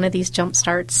support one of these jump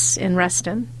starts in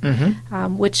Reston,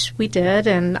 which we did,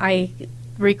 and I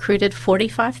recruited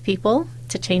 45 people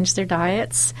to change their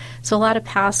diets. So a lot of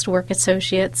past work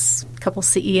associates, a couple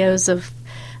CEOs of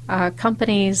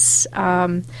companies,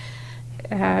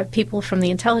 people from the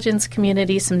intelligence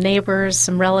community, some neighbors,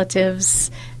 some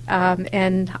relatives,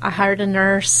 and I hired a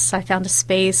nurse. I found a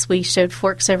space. We showed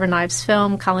Forks Over Knives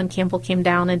film. Colin Campbell came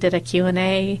down and did a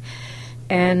Q&A.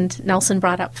 And Nelson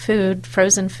brought up food,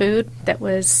 frozen food, that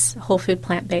was whole food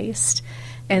plant-based.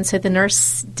 And so the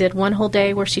nurse did one whole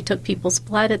day where she took people's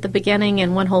blood at the beginning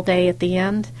and one whole day at the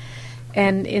end.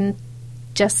 And in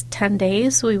just 10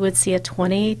 days, we would see a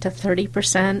 20 to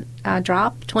 30%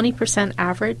 drop, 20%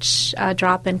 average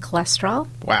drop in cholesterol.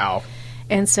 Wow.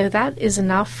 And so that is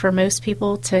enough for most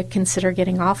people to consider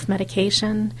getting off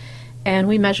medication. And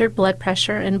we measured blood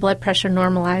pressure, and blood pressure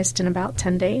normalized in about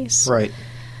 10 days. Right.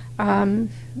 And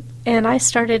I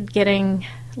started getting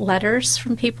letters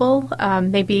from people,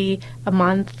 maybe a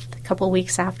month, a couple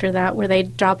weeks after that, where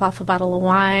they'd drop off a bottle of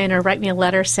wine or write me a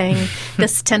letter saying,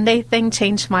 this 10-day thing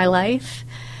changed my life.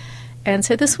 And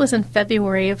so this was in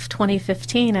February of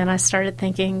 2015, and I started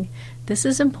thinking, this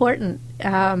is important.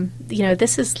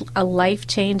 This is a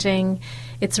life-changing,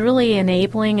 it's really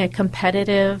enabling a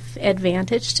competitive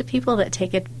advantage to people that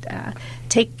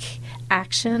take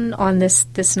action on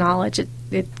this knowledge.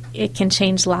 It can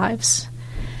change lives.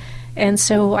 And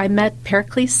so I met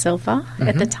Pericles Silva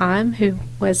at the time, who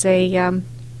was a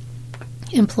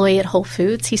employee at Whole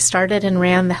Foods. He started and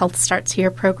ran the Health Starts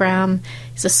Here program.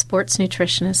 He's a sports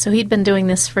nutritionist, so he'd been doing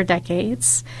this for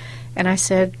decades. And I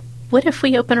said, what if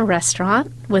we open a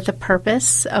restaurant with a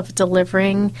purpose of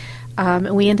delivering?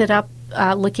 And we ended up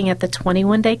looking at the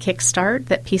 21-day Kickstart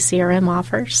that PCRM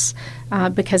offers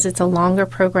because it's a longer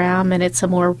program and it's a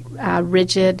more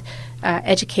rigid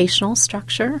educational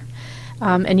structure.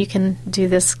 And you can do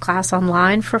this class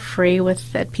online for free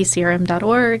at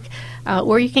pcrm.org,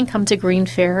 or you can come to Green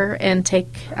Fair and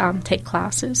take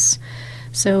classes.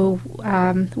 So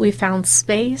we found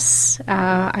space.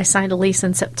 I signed a lease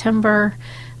in September.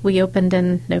 We opened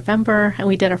in November, and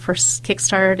we did our first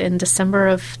Kickstart in December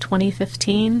of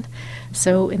 2015.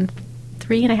 So in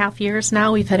 3.5 years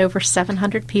now, we've had over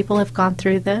 700 people have gone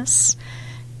through this,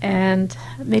 and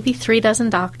maybe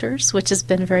 36 doctors, which has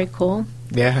been very cool.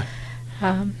 Yeah.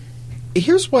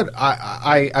 Here's what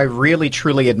I really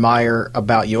truly admire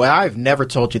about you. And I've never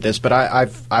told you this, but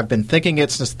I've been thinking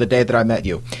it since the day that I met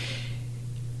you.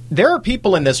 There are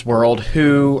people in this world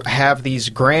who have these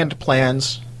grand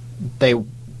plans.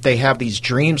 They have these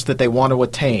dreams that they want to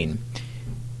attain,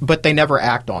 but they never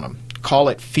act on them. Call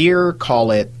it fear, call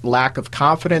it lack of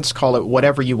confidence, call it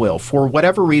whatever you will. For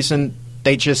whatever reason,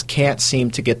 they just can't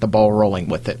seem to get the ball rolling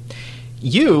with it.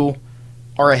 You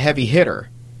are a heavy hitter.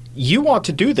 You want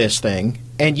to do this thing,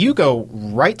 and you go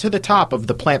right to the top of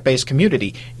the plant-based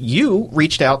community. You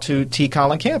reached out to T.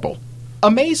 Colin Campbell.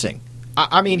 Amazing.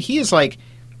 I mean, he is like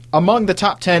among the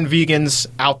top 10 vegans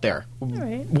out there,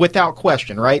 right, without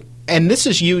question, right? And this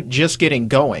is you just getting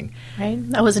going. Right.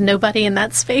 I was a nobody in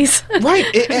that space. Right.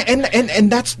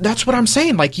 And that's what I'm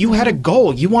saying. Like, you had a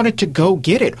goal. You wanted to go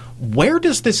get it. Where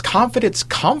does this confidence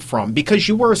come from? Because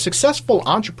you were a successful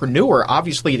entrepreneur,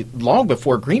 obviously, long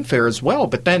before Green Fair as well.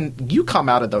 But then you come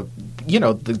out of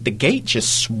the gate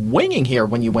just swinging here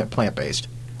when you went plant-based.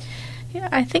 Yeah,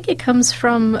 I think it comes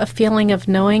from a feeling of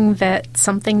knowing that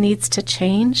something needs to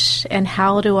change, and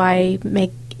how do I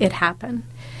make it happen?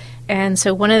 And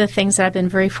so one of the things that I've been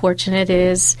very fortunate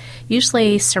is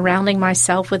usually surrounding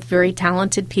myself with very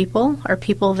talented people, or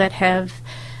people that have,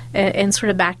 and sort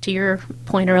of back to your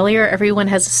point earlier, everyone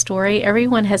has a story,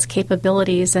 everyone has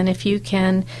capabilities, and if you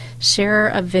can share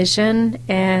a vision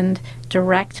and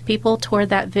direct people toward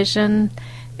that vision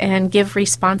and give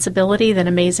responsibility, then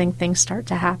amazing things start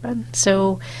to happen.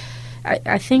 So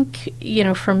I think,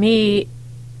 for me,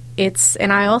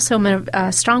 and I also am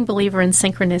a strong believer in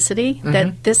synchronicity,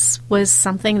 that this was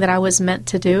something that I was meant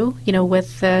to do,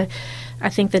 I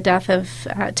think the death of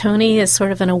Tony is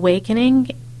sort of an awakening,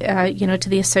 to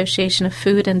the association of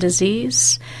food and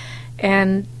disease.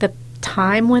 And the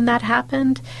time when that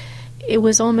happened, it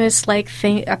was almost like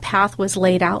a path was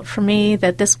laid out for me,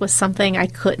 that this was something I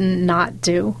couldn't not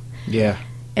do. Yeah.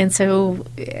 And so,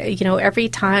 every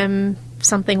time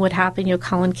something would happen,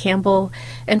 Colin Campbell,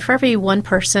 and for every one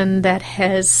person that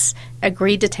has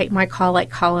agreed to take my call like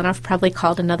Colin, I've probably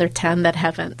called another 10 that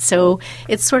haven't. So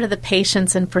it's sort of the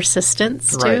patience and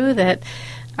persistence, too, that,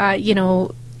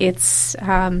 it's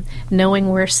knowing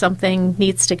where something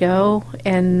needs to go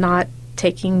and not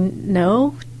taking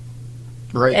no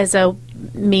as a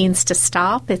means to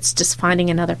stop. It's just finding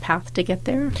another path to get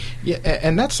there. Yeah,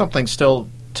 and that's something still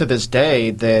to this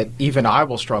day that even I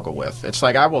will struggle with. It's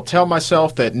like I will tell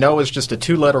myself that no is just a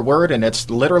 2-letter word and it's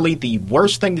literally the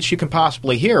worst thing that you can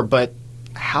possibly hear, but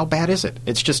how bad is it?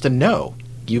 It's just a no.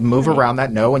 You move around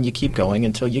that no and you keep going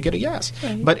until you get a yes.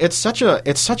 Right. But it's such a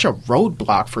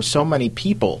roadblock for so many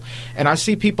people. And I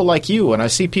see people like you and I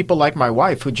see people like my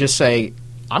wife who just say,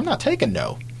 I'm not taking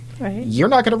no. Right. You're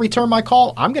not going to return my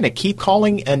call. I'm going to keep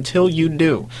calling until you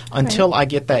do, until I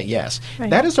get that yes.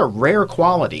 Right. That is a rare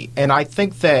quality. And I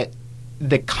think that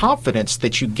the confidence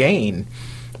that you gain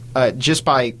just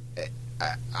by,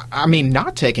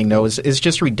 not taking no is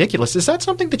just ridiculous. Is that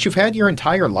something that you've had your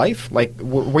entire life? Like,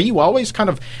 were you always kind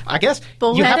of, I guess,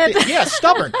 bullheaded? You have to,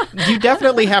 stubborn. You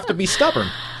definitely have to be stubborn.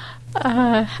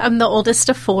 I'm the oldest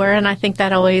of 4, and I think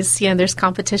that always, there's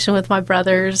competition with my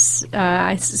brothers.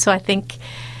 So I think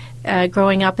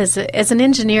growing up as an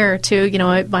engineer too,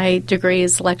 my degree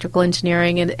is electrical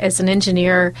engineering, and as an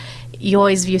engineer, you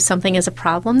always view something as a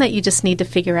problem that you just need to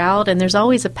figure out, and there's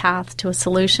always a path to a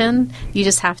solution. You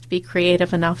just have to be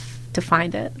creative enough to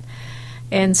find it.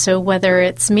 And so whether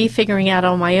it's me figuring out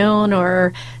on my own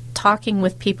or talking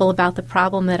with people about the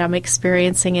problem that I'm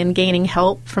experiencing and gaining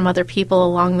help from other people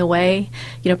along the way.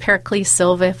 Pericles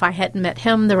Silva, if I hadn't met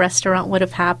him, the restaurant would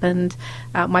have happened.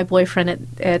 My boyfriend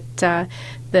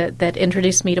that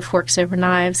introduced me to Forks Over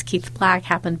Knives, Keith Black,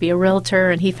 happened to be a realtor,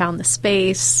 and he found the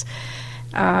space.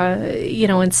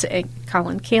 And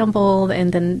Colin Campbell,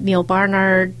 and then Neil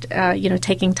Barnard,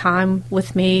 taking time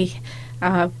with me.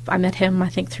 I met him, I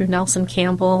think, through Nelson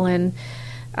Campbell, and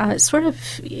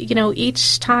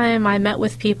each time I met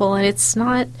with people, and it's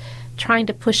not trying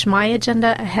to push my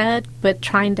agenda ahead, but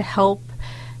trying to help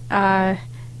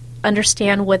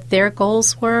understand what their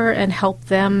goals were and help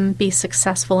them be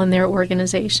successful in their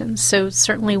organizations. So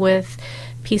certainly with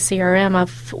PCRM,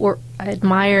 I've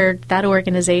admired that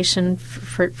organization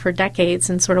for decades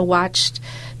and sort of watched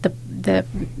the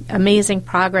amazing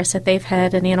progress that they've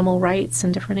had in animal rights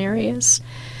in different areas.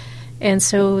 And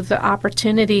so the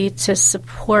opportunity to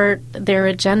support their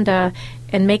agenda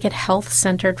and make it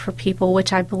health-centered for people,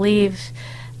 which I believe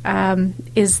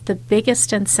is the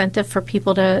biggest incentive for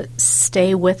people to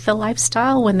stay with the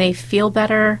lifestyle when they feel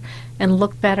better and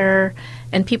look better,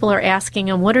 and people are asking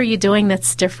them, what are you doing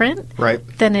that's different? Right.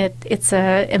 Then it's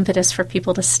an impetus for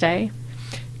people to stay.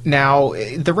 Now,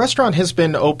 the restaurant has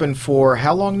been open for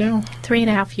how long now?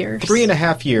 3.5 years.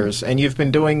 3.5 years. And you've been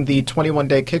doing the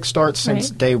 21-day Kickstart since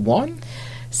day one?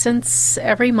 Since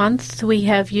every month, we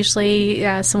have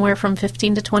usually somewhere from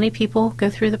 15 to 20 people go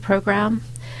through the program.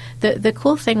 The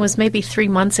cool thing was maybe 3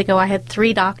 months ago, I had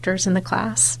 3 doctors in the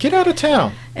class. Get out of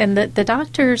town. And the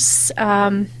doctors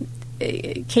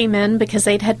came in because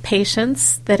they'd had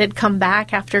patients that had come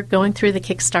back after going through the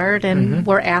Kickstart and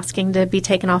were asking to be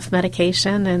taken off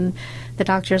medication, and the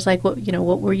doctor's like, what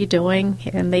were you doing?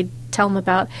 And they'd tell them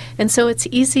about. And so it's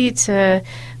easy to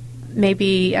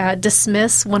maybe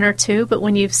dismiss 1 or 2, but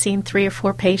when you've seen 3 or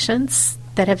 4 patients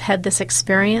that have had this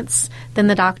experience, then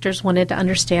the doctors wanted to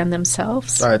understand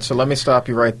themselves. All right, so let me stop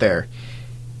you right there.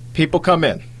 People come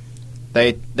in.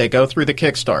 They go through the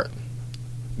Kickstart.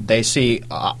 They see,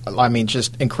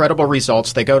 just incredible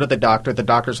results. They go to the doctor. The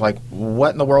doctor's like,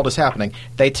 what in the world is happening?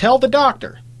 They tell the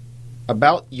doctor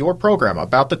about your program,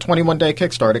 about the 21-day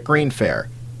Kickstart at Green Fair.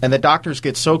 And the doctors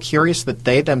get so curious that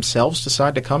they themselves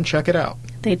decide to come check it out.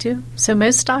 They do. So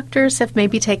most doctors have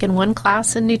maybe taken 1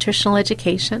 class in nutritional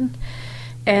education,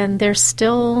 and they're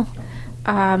still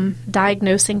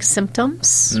diagnosing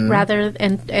symptoms rather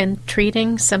and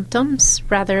treating symptoms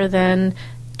rather than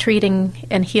treating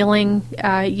and healing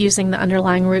using the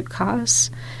underlying root cause.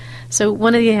 So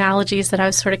one of the analogies that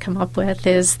I've sort of come up with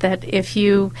is that if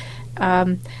you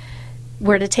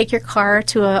were to take your car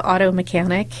to an auto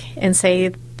mechanic and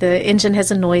say the engine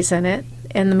has a noise in it,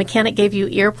 and the mechanic gave you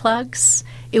earplugs,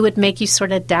 it would make you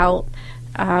sort of doubt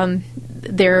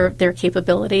their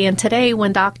capability. And today,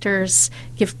 when doctors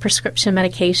give prescription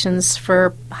medications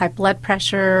for high blood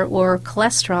pressure or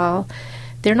cholesterol,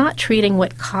 they're not treating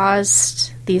what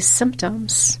caused these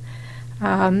symptoms.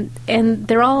 And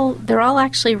they're all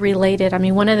actually related. I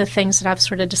mean, one of the things that I've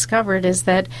sort of discovered is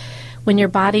that when your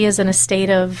body is in a state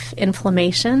of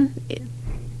inflammation,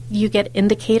 you get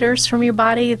indicators from your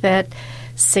body that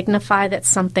signify that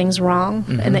something's wrong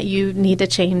and that you need to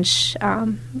change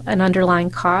an underlying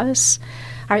cause.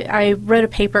 I wrote a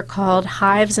paper called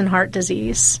Hives and Heart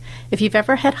Disease. If you've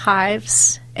ever had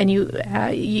hives, and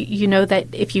you know that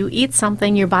if you eat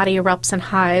something, your body erupts in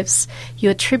hives, you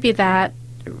attribute that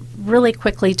really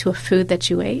quickly to a food that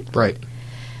you ate. Right.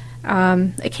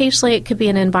 Occasionally it could be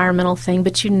an environmental thing,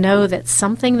 but you know that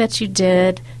something that you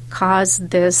did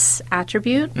caused this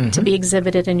attribute to be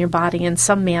exhibited in your body in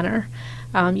some manner,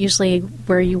 usually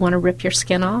where you want to rip your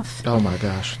skin off. Oh, my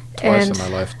gosh.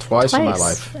 Twice in my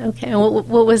life. Okay. And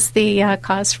what was the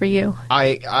cause for you?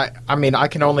 I mean, I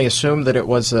can only assume that it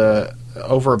was a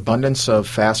overabundance of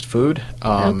fast food.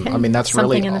 I mean, that's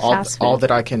Something really in all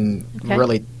that I can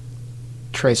really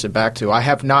trace it back to. I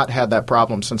have not had that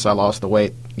problem since I lost the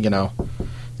weight,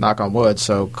 knock on wood,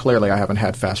 so clearly I haven't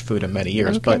had fast food in many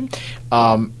years. Okay.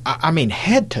 But, I mean,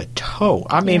 head to toe.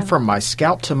 I mean, from my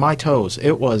scalp to my toes,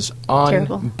 it was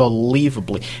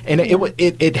unbelievably. And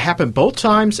it happened both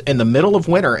times in the middle of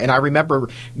winter, and I remember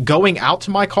going out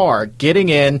to my car, getting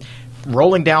in,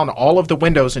 rolling down all of the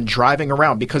windows and driving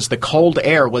around because the cold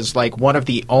air was like one of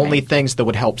the only things that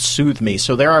would help soothe me.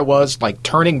 So there I was, like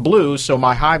turning blue so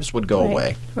my hives would go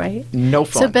away. Right. No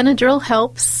fun. So Benadryl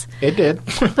helps. It did.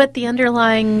 But the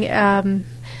underlying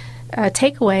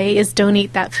takeaway is don't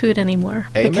eat that food anymore.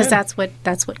 Amen. Because that's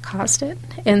what caused it.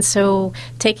 And so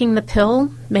taking the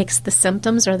pill makes the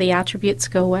symptoms or the attributes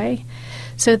go away.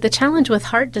 So the challenge with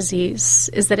heart disease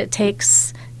is that it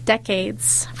takes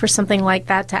decades for something like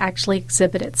that to actually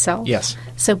exhibit itself. Yes.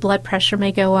 So blood pressure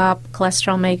may go up,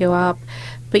 cholesterol may go up,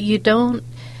 but you don't.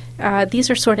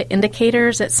 These are sort of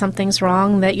indicators that something's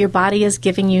wrong, that your body is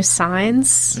giving you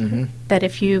signs that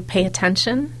if you pay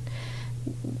attention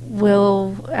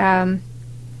will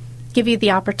give you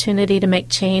the opportunity to make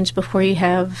change before you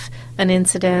have an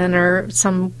incident or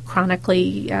some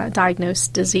chronically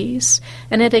diagnosed disease.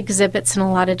 And it exhibits in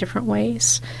a lot of different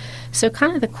ways. So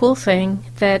kind of the cool thing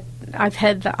that I've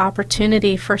had the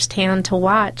opportunity firsthand to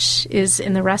watch is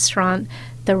in the restaurant,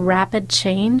 the rapid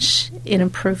change in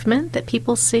improvement that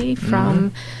people see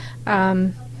from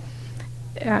going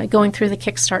through the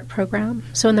Kickstart program.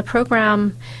 So in the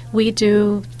program, we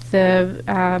do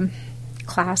the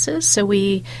classes. So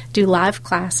we do live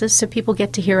classes so people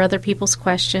get to hear other people's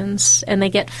questions, and they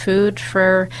get food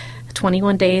for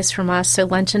 21 days from us, so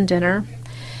lunch and dinner.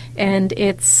 And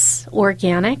it's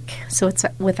organic, so it's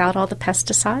without all the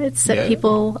pesticides that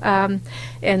people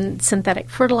and synthetic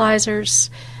fertilizers.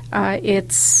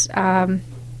 It's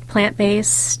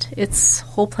plant-based, it's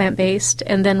whole plant-based,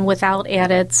 and then without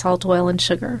added salt, oil, and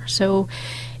sugar. So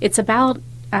it's about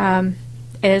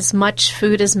as much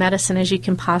food as medicine as you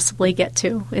can possibly get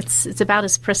to. It's about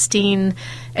as pristine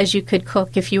as you could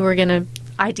cook if you were going to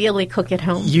ideally cook at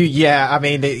home. I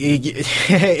mean,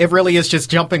 it really is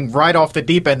just jumping right off the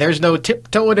deep end. There's no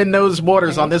tiptoeing in those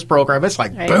waters on this program. It's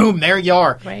like, boom, there you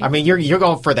are. Right. I mean, you're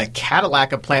going for the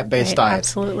Cadillac of plant-based diets.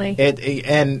 Absolutely.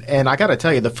 And I got to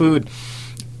tell you, the food,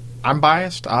 I'm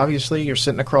biased. Obviously, you're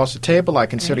sitting across the table. I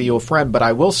consider you a friend. But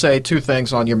I will say two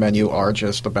things on your menu are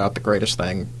just about the greatest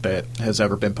thing that has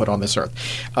ever been put on this earth.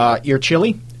 Your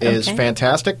chili is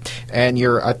fantastic. And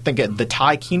I think the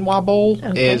Thai quinoa bowl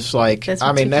is like,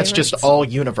 that's just all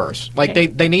universe. Like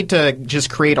they need to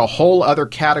just create a whole other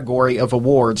category of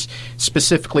awards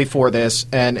specifically for this,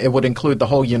 and it would include the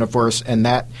whole universe, and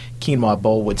that quinoa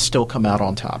bowl would still come out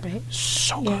on top. Right.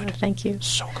 So good. Yeah, thank you.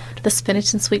 So good. The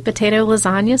spinach and sweet potato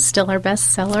lasagna is still our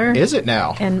best seller. Is it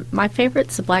now? And my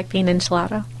favorite's the black bean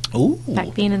enchilada. Ooh.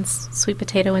 Black bean and sweet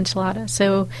potato enchilada.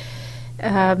 So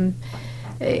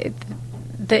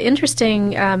the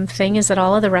interesting thing is that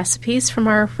all of the recipes from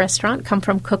our restaurant come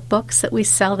from cookbooks that we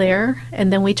sell there,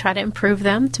 and then we try to improve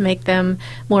them to make them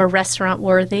more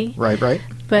restaurant-worthy. Right.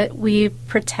 But we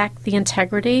protect the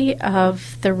integrity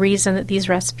of the reason that these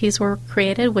recipes were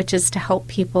created, which is to help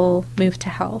people move to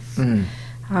health.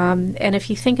 And if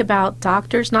you think about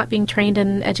doctors not being trained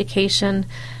in education,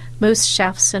 most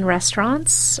chefs in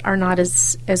restaurants are not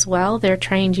as well. They're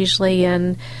trained usually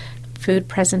in food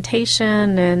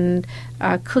presentation and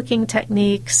cooking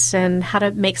techniques and how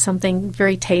to make something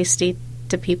very tasty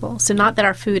to people. So not that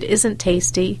our food isn't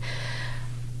tasty,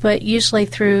 but usually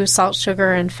through salt,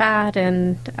 sugar, and fat,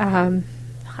 and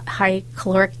high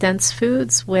caloric dense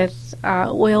foods with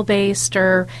oil-based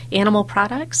or animal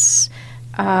products.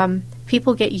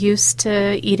 People get used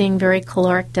to eating very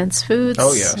caloric dense foods.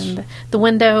 Oh, yes. And the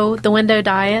window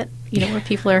diet, where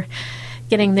people are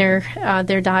getting their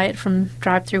diet from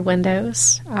drive-through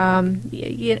windows,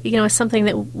 is something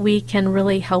that we can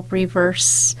really help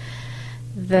reverse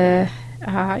the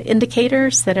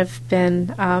indicators that have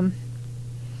been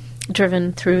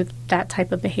driven through that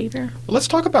type of behavior. Well, let's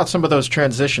talk about some of those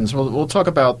transitions. We'll talk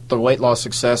about the weight loss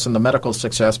success and the medical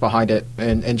success behind it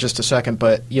in just a second.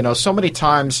 But, so many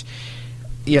times,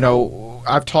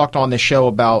 I've talked on this show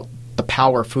about the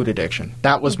power of food addiction.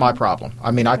 That was my problem.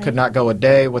 I mean, I could not go a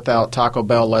day without Taco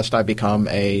Bell lest I become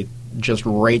a just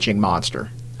raging monster.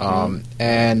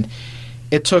 And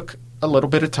it took a little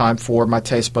bit of time for my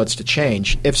taste buds to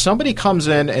change. If somebody comes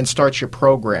in and starts your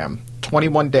program,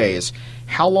 21 days,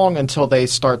 how long until they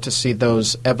start to see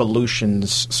those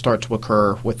evolutions start to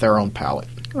occur with their own palate?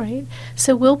 Right.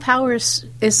 So willpower is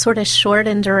sort of short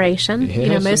in duration.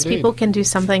 Yes, most indeed. people can do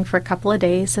something for a couple of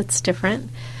days. It's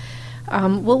different.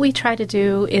 What we try to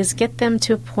do is get them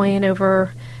to a point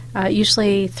over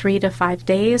usually 3 to 5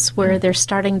 days where they're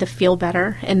starting to feel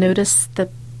better and notice the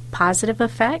positive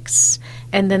effects,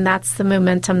 and then that's the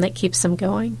momentum that keeps them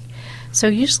going. So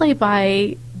usually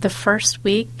by the first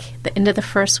week, the end of the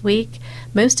first week,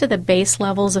 most of the base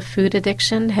levels of food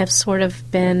addiction have sort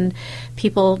of been,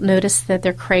 people notice that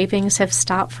their cravings have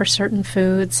stopped for certain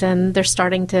foods, and they're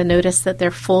starting to notice that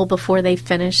they're full before they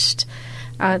finished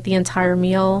the entire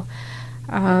meal.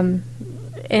 And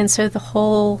so the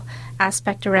whole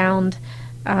aspect around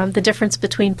the difference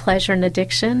between pleasure and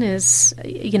addiction is,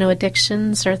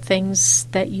 addictions are things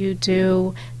that you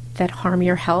do that harm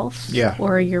your health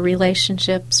or your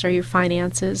relationships or your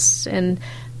finances. And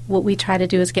what we try to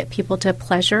do is get people to a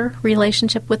pleasure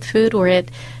relationship with food where it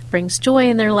brings joy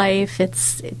in their life. It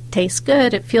tastes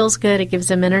good. It feels good. It gives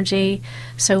them energy.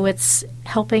 So it's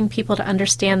helping people to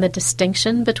understand the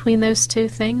distinction between those two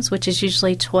things, which is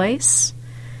usually choice.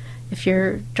 If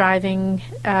you're driving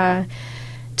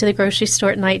to the grocery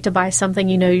store at night to buy something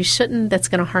you shouldn't, that's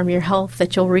going to harm your health,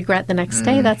 that you'll regret the next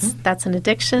day, that's an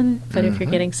addiction. But if you're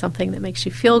getting something that makes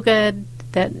you feel good,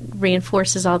 that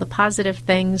reinforces all the positive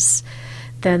things,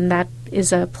 then that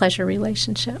is a pleasure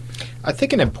relationship. I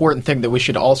think an important thing that we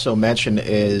should also mention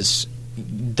is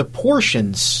the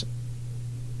portions.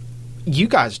 You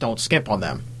guys don't skimp on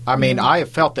them. I mean, I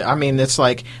have felt that. I mean, it's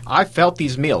like I felt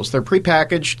these meals. They're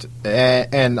prepackaged,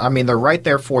 and I mean, they're right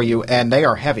there for you, and they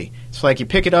are heavy. It's like you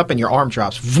pick it up and your arm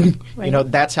drops. Right.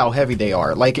 That's how heavy they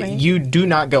are. Like you do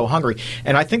not go hungry,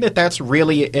 and I think that that's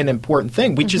really an important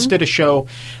thing. We just did a show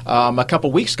a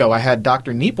couple weeks ago. I had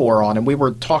Dr. Niebuhr on, and we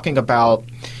were talking about.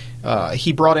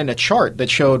 He brought in a chart that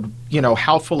showed,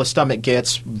 how full a stomach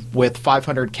gets with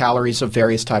 500 calories of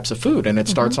various types of food. And it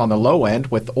starts on the low end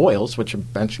with oils, which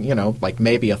are, like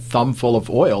maybe a thumbful of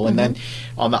oil. And then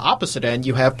on the opposite end,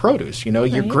 you have produce,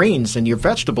 your greens and your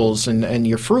vegetables and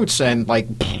your fruits. And,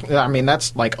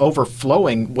 that's like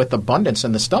overflowing with abundance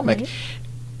in the stomach. Right.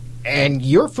 And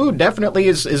your food definitely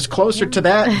is closer to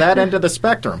that end of the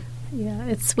spectrum.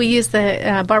 Yeah, we use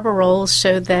the Barbara Rolls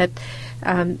showed that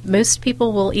most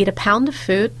people will eat a pound of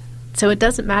food, so it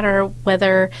doesn't matter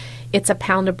whether it's a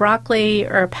pound of broccoli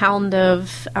or a pound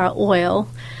of oil,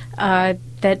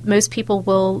 that most people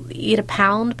will eat a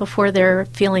pound before they're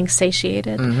feeling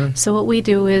satiated. So what we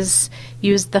do is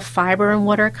use the fiber and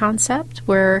water concept,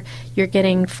 where you're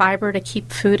getting fiber to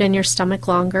keep food in your stomach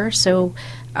longer. So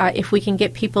if we can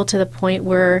get people to the point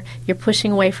where you're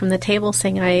pushing away from the table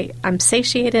saying, I'm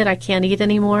satiated, I can't eat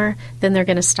anymore, then they're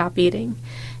going to stop eating.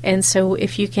 And so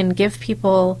if you can give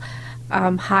people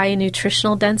high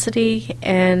nutritional density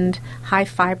and high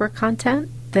fiber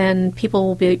content, then people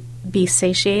will be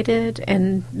satiated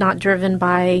and not driven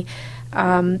by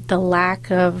the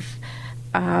lack of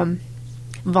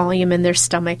volume in their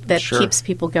stomach that keeps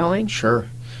people going. Sure.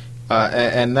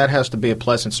 And that has to be a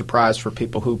pleasant surprise for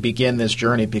people who begin this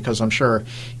journey, because I'm sure,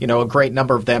 a great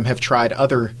number of them have tried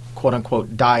other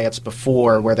quote-unquote diets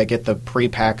before, where they get the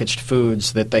prepackaged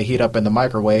foods that they heat up in the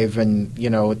microwave, and,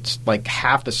 it's like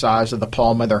half the size of the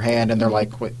palm of their hand, and they're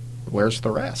like, where's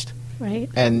the rest? Right.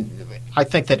 And I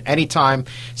think that anytime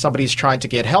somebody's trying to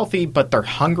get healthy, but they're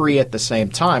hungry at the same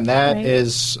time, that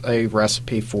is a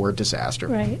recipe for disaster.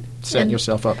 Right. Setting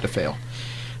yourself up to fail.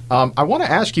 I want to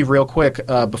ask you real quick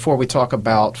before we talk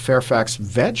about Fairfax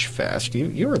Veg Fest.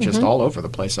 You are just all over the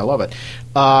place. I love it.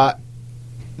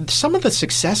 Some of the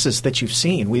successes that you've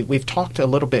seen, we've talked a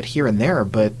little bit here and there,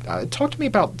 but talk to me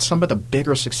about some of the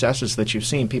bigger successes that you've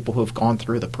seen, people who have gone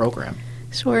through the program.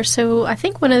 Sure. So I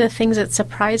think one of the things that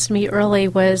surprised me early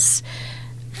was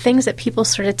things that people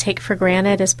sort of take for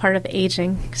granted as part of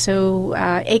aging. So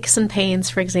aches and pains,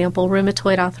 for example,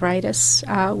 rheumatoid arthritis.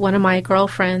 One of my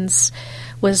girlfriends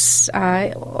was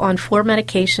on 4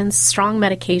 medications, strong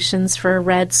medications for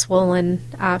red, swollen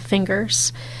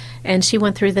fingers. And she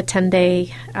went through the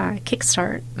 10-day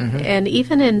kickstart. And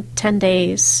even in 10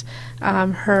 days,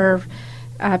 her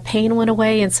pain went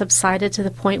away and subsided to the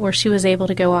point where she was able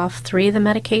to go off 3 of the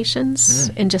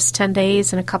medications in just 10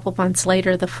 days, and a couple months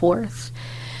later, the 4th.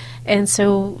 And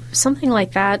so something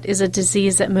like that is a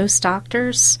disease that most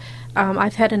doctors,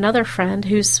 I've had another friend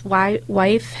whose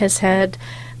wife has had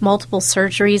multiple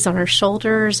surgeries on her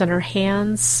shoulders and her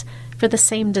hands for the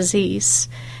same disease.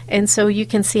 And so you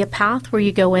can see a path where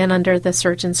you go in under the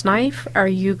surgeon's knife, or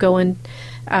you go in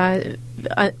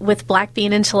with black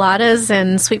bean enchiladas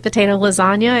and sweet potato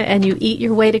lasagna, and you eat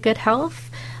your way to good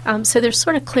health. So there's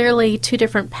sort of clearly 2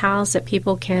 different paths that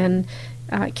people can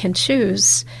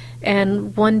choose,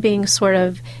 and one being sort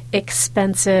of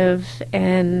expensive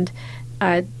and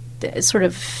sort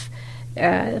of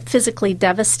physically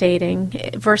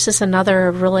devastating, versus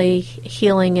another really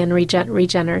healing and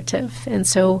regenerative. And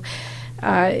so,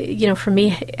 for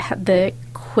me, the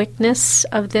quickness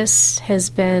of this has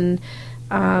been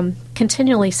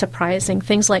continually surprising.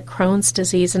 Things like Crohn's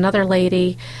disease. Another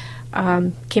lady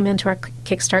came into our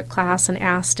Kickstart class and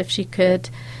asked if she could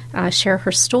share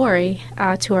her story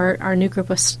to our new group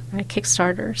of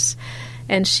Kickstarters.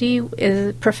 And she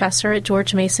is a professor at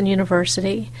George Mason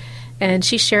University. And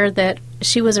she shared that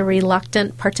she was a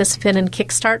reluctant participant in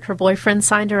Kickstart. Her boyfriend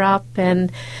signed her up,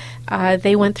 and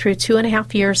they went through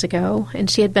 2.5 years ago. And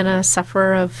she had been a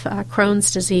sufferer of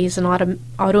Crohn's disease and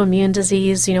autoimmune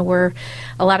disease, where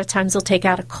a lot of times they'll take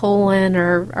out a colon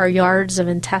or yards of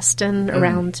intestine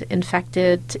around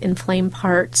infected, inflamed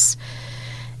parts,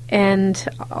 and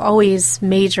always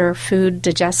major food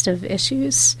digestive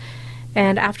issues.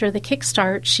 And after the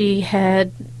Kickstart, she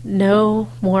had no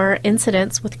more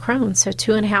incidents with Crohn's, so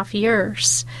 2.5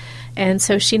 years. And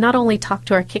so she not only talked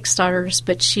to our Kickstarters,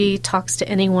 but she talks to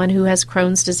anyone who has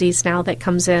Crohn's disease now that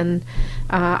comes in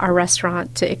our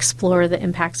restaurant to explore the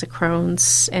impacts of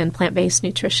Crohn's and plant-based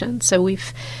nutrition. So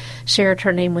we've shared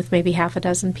her name with maybe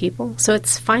 6 people. So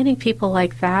it's finding people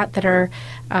like that are,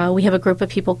 we have a group of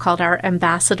people called our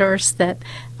ambassadors that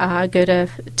go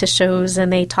to shows,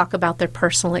 and they talk about their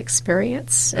personal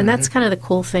experience. And that's kind of the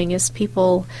cool thing, is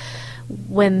people,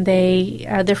 when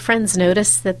their friends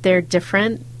notice that they're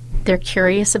different, they're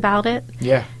curious about it.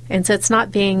 Yeah. And so it's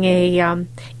not being a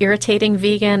irritating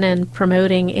vegan and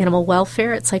promoting animal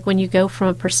welfare. It's like when you go from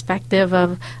a perspective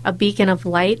of a beacon of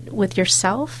light with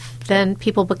yourself, then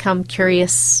people become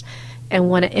curious and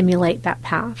want to emulate that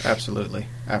path. Absolutely.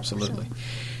 Absolutely.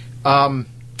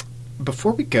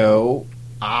 Before we go,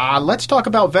 let's talk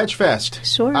about VegFest.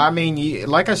 Sure. I mean,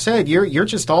 like I said, you're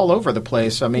just all over the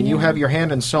place. I mean, you have your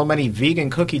hand in so many vegan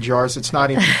cookie jars, it's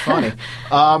not even funny.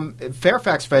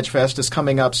 Fairfax VegFest is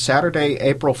coming up Saturday,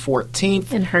 April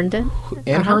 14th. In Herndon.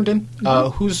 In Herndon.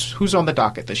 Who's on the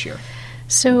docket this year?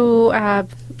 So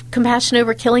Compassion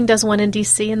Over Killing does one in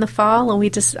D.C. in the fall,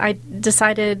 and I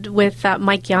decided with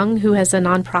Mike Young, who has a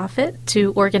nonprofit,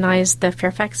 to organize the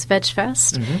Fairfax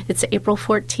VegFest. It's April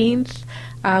 14th.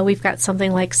 We've got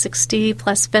something like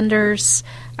 60-plus vendors,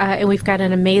 and we've got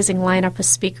an amazing lineup of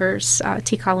speakers.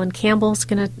 T. Colin Campbell's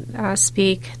going to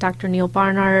speak, Dr. Neil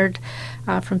Barnard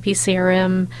from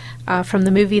PCRM, from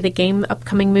the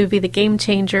upcoming movie, The Game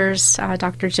Changers,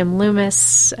 Dr. Jim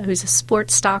Loomis, who's a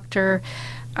sports doctor,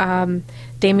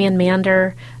 Damian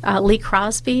Mander, Lee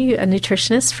Crosby, a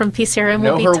nutritionist from PCRM,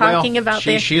 will be talking about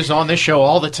she's on this show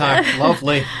all the time.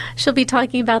 Lovely. She'll be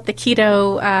talking about the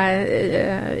keto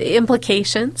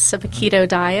implications of a keto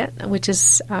diet, which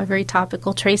is very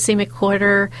topical. Tracy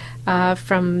McQuarter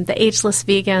from The Ageless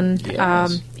Vegan,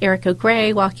 Eric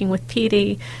O'Gray, Walking with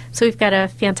Petey. So we've got a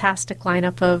fantastic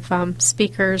lineup of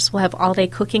speakers. We'll have all-day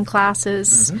cooking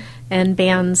classes and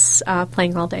bands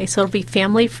playing all day. So it'll be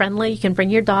family-friendly. You can bring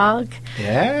your dog.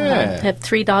 Have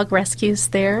 3 dog rescues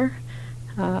there.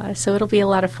 So it'll be a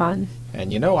lot of fun.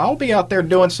 And, I'll be out there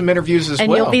doing some interviews as well.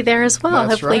 And you'll be there as well.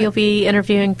 That's Hopefully right. You'll be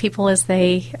interviewing people as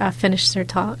they finish their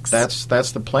talks. That's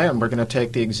the plan. We're going to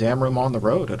take the exam room on the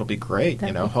road. It'll be great.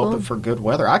 That'd be hoping cool. for good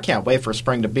weather. I can't wait for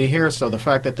spring to be here. So the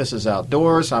fact that this is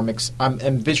outdoors, I'm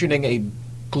envisioning a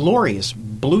glorious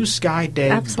blue sky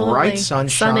day, Absolutely. bright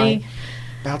sunshine. Sunny.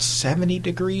 about 70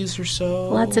 degrees or so.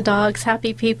 Lots of dogs,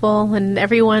 happy people, and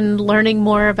everyone learning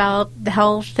more about the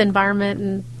health,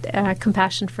 environment, and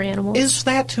compassion for animals. Is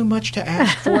that too much to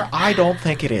ask for? I don't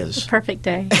think it is. Perfect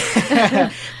day.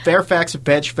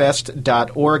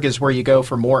 FairfaxVegFest.org is where you go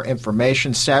for more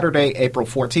information. Saturday, April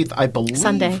 14th, I believe.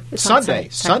 Sunday. Sunday.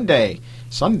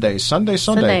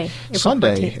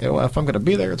 Well, if I'm going to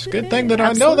be there, it's a good thing that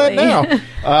Absolutely. I know that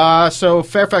now. So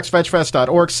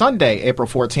FairfaxVegFest.org, Sunday, April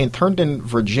 14th, Herndon,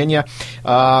 Virginia.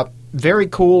 Very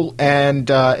cool. And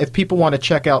if people want to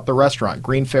check out the restaurant,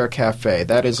 Green Fair Cafe,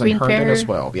 that is in Herndon as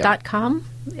well. Yeah. .com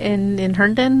in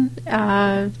Herndon,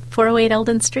 408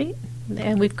 Eldon Street.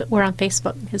 And we're on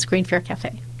Facebook as Green Fair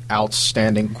Cafe.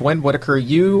 Outstanding. Gwen Whitaker,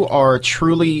 you are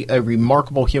truly a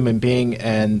remarkable human being,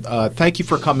 and thank you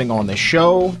for coming on the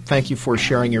show. Thank you for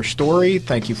sharing your story.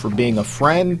 Thank you for being a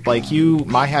friend. Like you,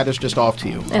 my hat is just off to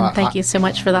you. And thank you so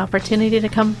much for the opportunity to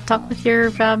come talk with your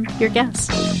guests.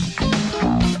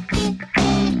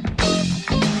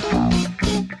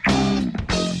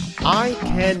 I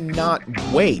cannot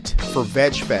wait for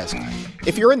VegFest.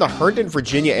 If you're in the Herndon,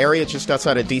 Virginia area just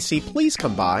outside of D.C., please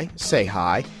come by, say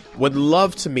hi. Would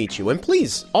love to meet you. And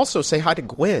please also say hi to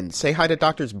Gwen. Say hi to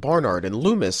Drs. Barnard and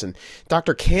Loomis and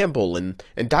Dr. Campbell and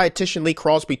dietitian Lee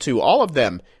Crosby too. All of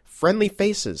them, friendly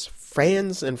faces,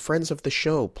 fans and friends of the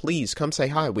show. Please come say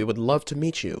hi. We would love to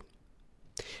meet you.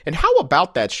 And how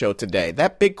about that show today?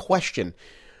 That big question.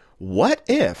 What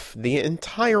if the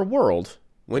entire world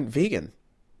went vegan?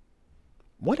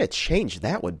 What a change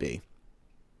that would be.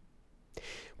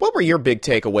 What were your big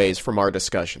takeaways from our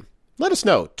discussion? Let us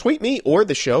know. Tweet me or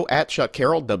the show at Chuck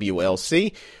Carroll,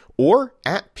 WLC, or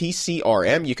at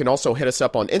PCRM. You can also hit us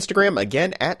up on Instagram,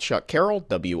 again, at Chuck Carroll,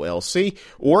 WLC,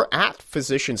 or at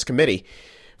Physicians Committee.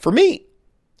 For me,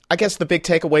 I guess the big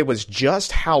takeaway was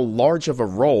just how large of a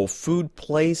role food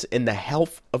plays in the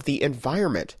health of the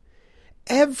environment.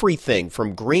 Everything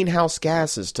from greenhouse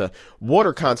gases to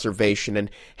water conservation and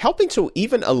helping to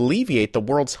even alleviate the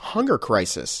world's hunger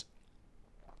crisis.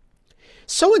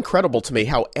 So incredible to me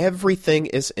how everything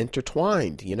is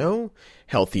intertwined, you know?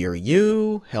 Healthier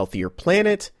you, healthier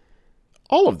planet.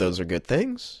 All of those are good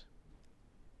things.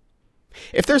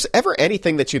 If there's ever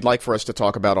anything that you'd like for us to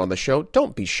talk about on the show,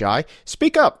 don't be shy.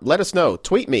 Speak up. Let us know.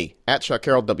 Tweet me at Chuck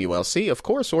Carroll WLC, of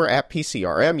course, or at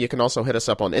PCRM. You can also hit us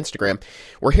up on Instagram.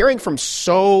 We're hearing from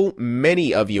so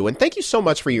many of you, and thank you so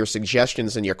much for your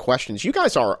suggestions and your questions. You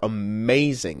guys are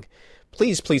amazing.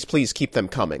 Please, please, please keep them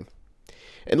coming.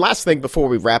 And last thing before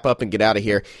we wrap up and get out of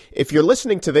here, if you're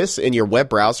listening to this in your web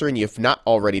browser and you've not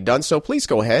already done so, please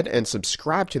go ahead and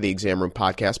subscribe to the Exam Room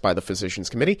Podcast by the Physicians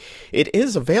Committee. It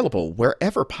is available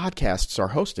wherever podcasts are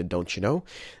hosted, don't you know?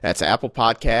 That's Apple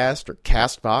Podcast or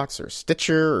CastBox or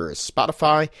Stitcher or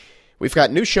Spotify. We've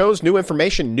got new shows, new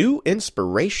information, new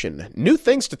inspiration, new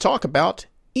things to talk about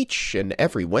each and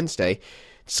every Wednesday.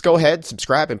 Just go ahead,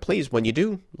 subscribe, and please, when you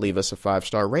do, leave us a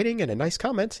 5-star rating and a nice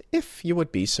comment if you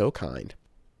would be so kind.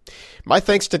 My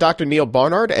thanks to Dr. Neil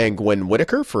Barnard and Gwen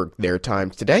Whitaker for their time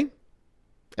today.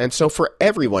 And so for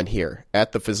everyone here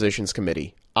at the Physicians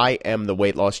Committee, I am the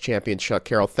weight loss champion, Chuck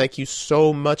Carroll. Thank you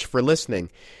so much for listening.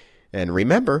 And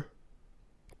remember,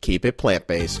 keep it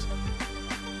plant-based.